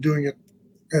and doing it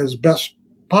as best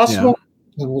possible,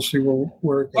 and we'll see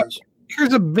where it goes.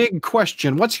 Here's a big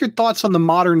question. What's your thoughts on the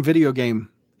modern video game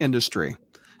industry?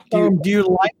 Do you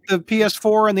like the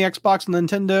PS4 and the Xbox and the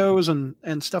Nintendos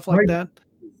and stuff like that?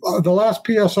 The last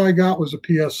PS I got was a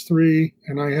PS3,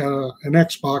 and I had an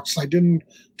Xbox. I didn't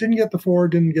get the 4,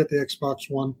 didn't get the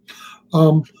Xbox One.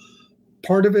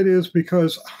 Part of it is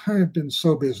because I've been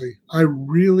so busy. I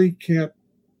really can't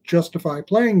justify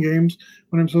playing games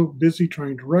when I'm so busy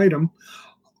trying to write them.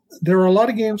 There are a lot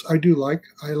of games I do like.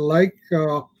 I like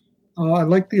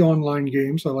the online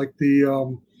games. I like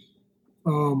the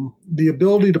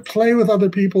ability to play with other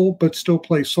people, but still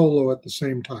play solo at the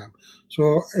same time.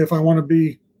 So if I want to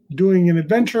be doing an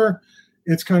adventure,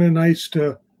 it's kind of nice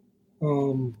to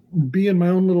be in my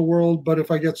own little world. But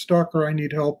if I get stuck or I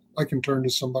need help, I can turn to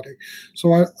somebody.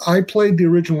 So I played the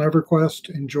original EverQuest,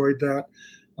 enjoyed that.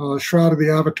 Shroud of the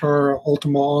Avatar,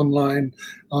 Ultima Online,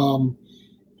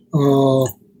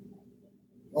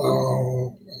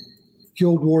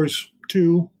 Guild Wars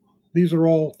 2. These are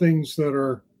all things that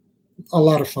are a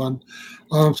lot of fun.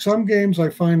 Some games I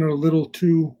find are a little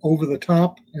too over the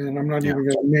top, and I'm not even going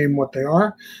to name what they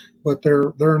are, but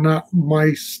they're not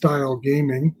my style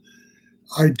gaming.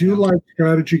 I do like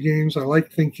strategy games. I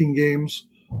like thinking games.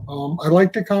 I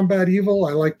like to combat evil.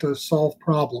 I like to solve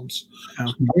problems.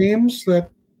 Games that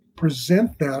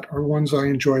present that are ones I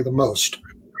enjoy the most.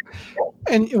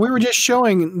 And we were just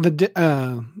showing wouldn't it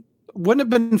have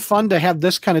been fun to have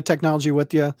this kind of technology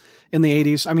with you in the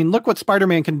 80s? I mean, look what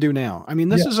Spider-Man can do now. I mean,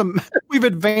 this is we've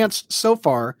advanced so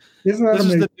far. Isn't that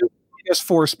amazing? Is the new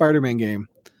PS4 Spider-Man game.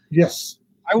 Yes.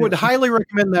 I would highly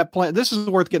recommend that play. This is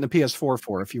worth getting a PS4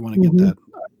 for if you want to get that.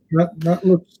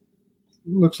 That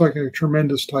looks like a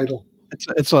tremendous title.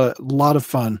 It's a lot of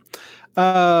fun.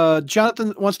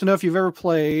 Jonathan wants to know if you've ever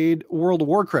played World of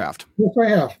Warcraft. Yes, I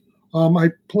have. I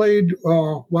played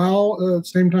WoW at the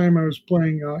same time I was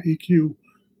playing EQ1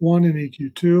 and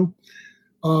EQ2.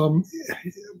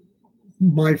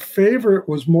 My favorite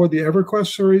was more the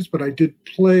EverQuest series, but I did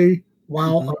play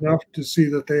WoW enough to see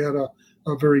that they had a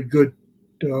very good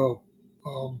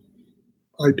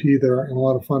IP there and a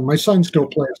lot of fun. My son still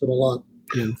plays it a lot.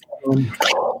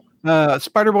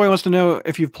 Spider Boy wants to know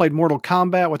if you've played Mortal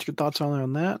Kombat. What's your thoughts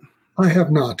on that? I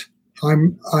have not.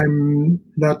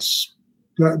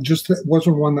 That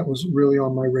wasn't one that was really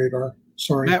on my radar.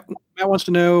 Sorry. Matt wants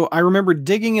to know, I remember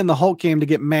digging in the Hulk game to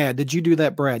get mad. Did you do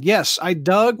that, Brad? Yes, I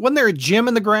dug. Wasn't there a gem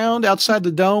in the ground outside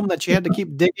the dome that you had to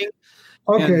keep digging?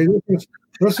 Okay,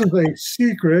 this is a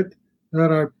secret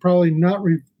that I've probably not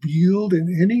revealed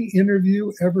in any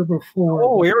interview ever before.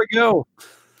 Oh, here we go.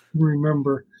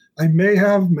 Remember, I may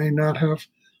have, may not have,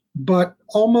 but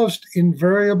almost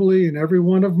invariably in every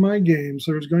one of my games,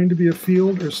 there's going to be a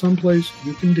field or someplace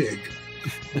you can dig.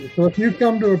 So if you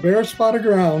come to a bare spot of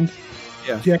ground,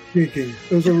 get digging.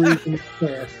 There's a reason it's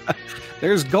there.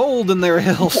 There's gold in their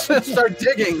hills. Start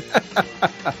digging.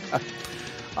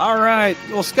 All right.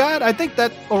 Well, Scott, I think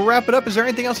that will wrap it up. Is there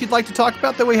anything else you'd like to talk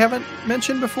about that we haven't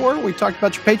mentioned before? We talked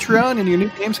about your Patreon and your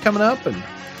new games coming up. And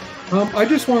I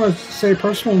just want to say a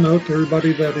personal note to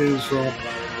everybody that is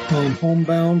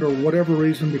homebound or whatever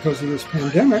reason because of this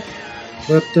pandemic,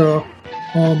 that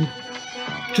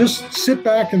just sit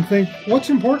back and think what's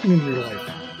important in your life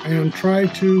and try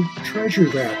to treasure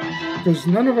that, because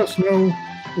none of us know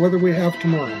whether we have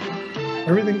tomorrow.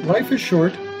 Life is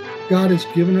short. God has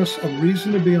given us a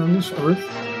reason to be on this earth.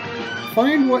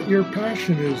 Find what your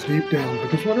passion is deep down,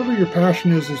 because whatever your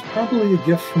passion is probably a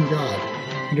gift from God.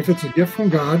 And if it's a gift from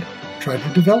God, try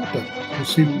to develop it and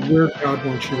see where God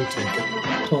wants you to take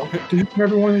it. So to each and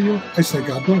every one of you, I say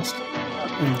God bless.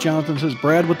 And Jonathan says,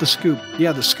 Brad with the scoop.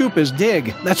 Yeah, the scoop is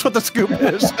dig. That's what the scoop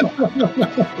is.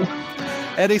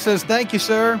 Eddie says, thank you,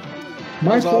 sir.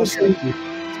 My pleasure.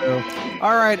 So,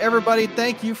 all right, everybody,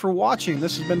 thank you for watching.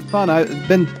 This has been fun. It's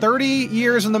been 30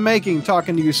 years in the making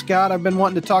talking to you, Scott. I've been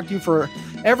wanting to talk to you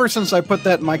ever since I put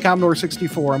that in my Commodore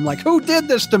 64. I'm like, who did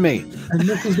this to me? And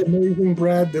this is amazing,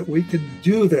 Brad, that we could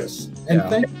do this. And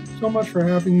thank you so much for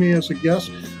having me as a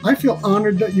guest. I feel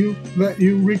honored that you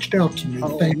reached out to me.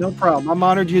 Oh, no problem. I'm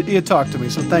honored you talked to me,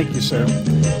 so thank you, sir.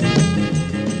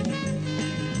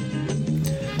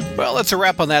 Well, that's a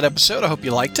wrap on that episode. I hope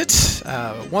you liked it.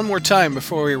 One more time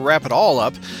before we wrap it all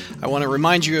up, I want to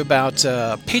remind you about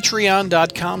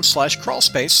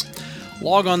patreon.com/crawlspace.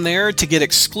 Log on there to get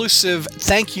exclusive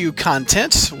thank you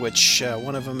content, which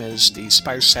one of them is the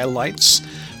Spire Satellites,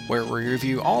 where we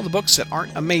review all the books that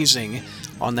aren't amazing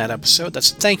on that episode.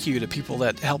 That's a thank you to people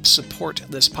that help support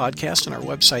this podcast and our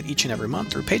website each and every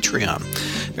month through Patreon.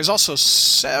 There's also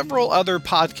several other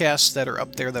podcasts that are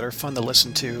up there that are fun to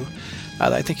listen to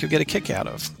that I think you'll get a kick out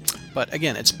of. But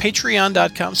again, it's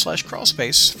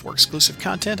patreon.com/crawlspace for exclusive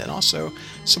content and also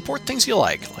support things you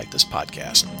like this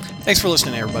podcast. Thanks for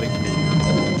listening, everybody.